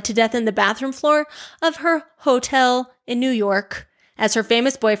woman bled to death in the bathroom floor of her hotel in New York as her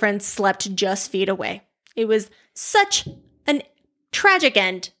famous boyfriend slept just feet away. It was such a tragic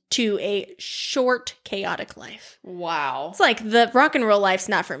end to a short, chaotic life. Wow. It's like the rock and roll life's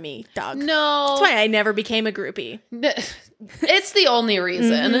not for me, dog. No. That's why I never became a groupie. It's the only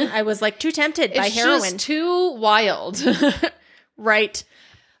reason. I was like too tempted by heroin. It's just too wild. Right.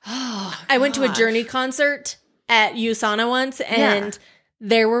 Oh, I went to a Journey concert at USANA once, and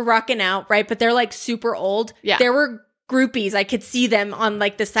they were rocking out, right? But they're like super old. Yeah. There were groupies. I could see them on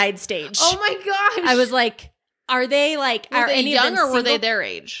like the side stage. Oh my gosh. I was like, are they like, were they any young of them or were they their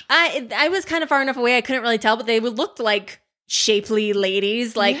age? I was kind of far enough away. I couldn't really tell, but they would look like shapely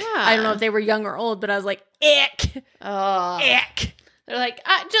ladies. Like, I don't know if they were young or old, but I was like, ick. Ick. They're like,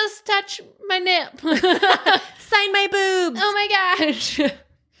 I just touched my nip. Sign my boobs. Oh my gosh.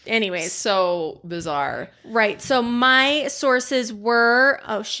 Anyways. So bizarre. Right. So my sources were,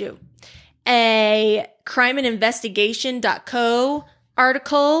 a crimeandinvestigation.co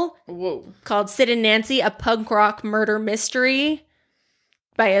article called Sid and Nancy, a punk rock murder mystery.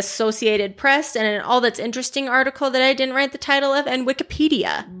 by Associated Press and an All That's Interesting article that I didn't write the title of, and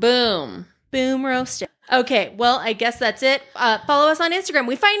Wikipedia. Boom. Boom roasted. Okay, well, I guess that's it. Follow us on Instagram.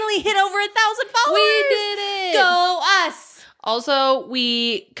 We finally hit over 1,000 followers. We did it. Go us. Also,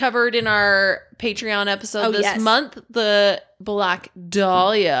 we covered in our Patreon episode this month the Black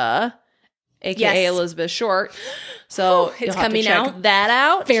Dahlia, aka Elizabeth Short. So it's coming out that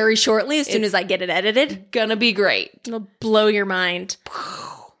out very shortly as soon as I get it edited. Gonna be great. It'll blow your mind.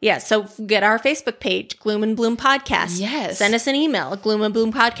 Yeah, so get our Facebook page, Gloom and Bloom Podcast. Yes. Send us an email,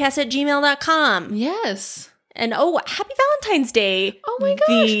 gloomandbloompodcast@gmail.com. Yes. And happy Valentine's Day. Oh my gosh.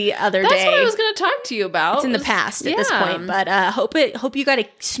 The other day. That's what I was going to talk to you about. It's in the past at this point, but hope you got to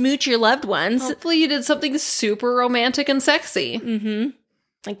smooch your loved ones. Hopefully you did something super romantic and sexy. Mm-hmm.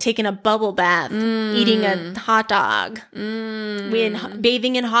 Like taking a bubble bath, eating a hot dog,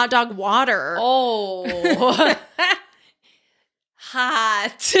 bathing in hot dog water. Oh.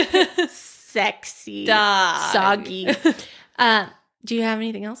 Hot. Sexy. Dog. Soggy. Do you have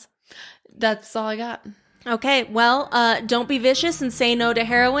anything else? That's all I got. Okay, well, don't be vicious and say no to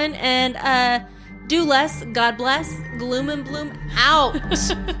heroin, and do less. God bless. Gloom and Bloom out.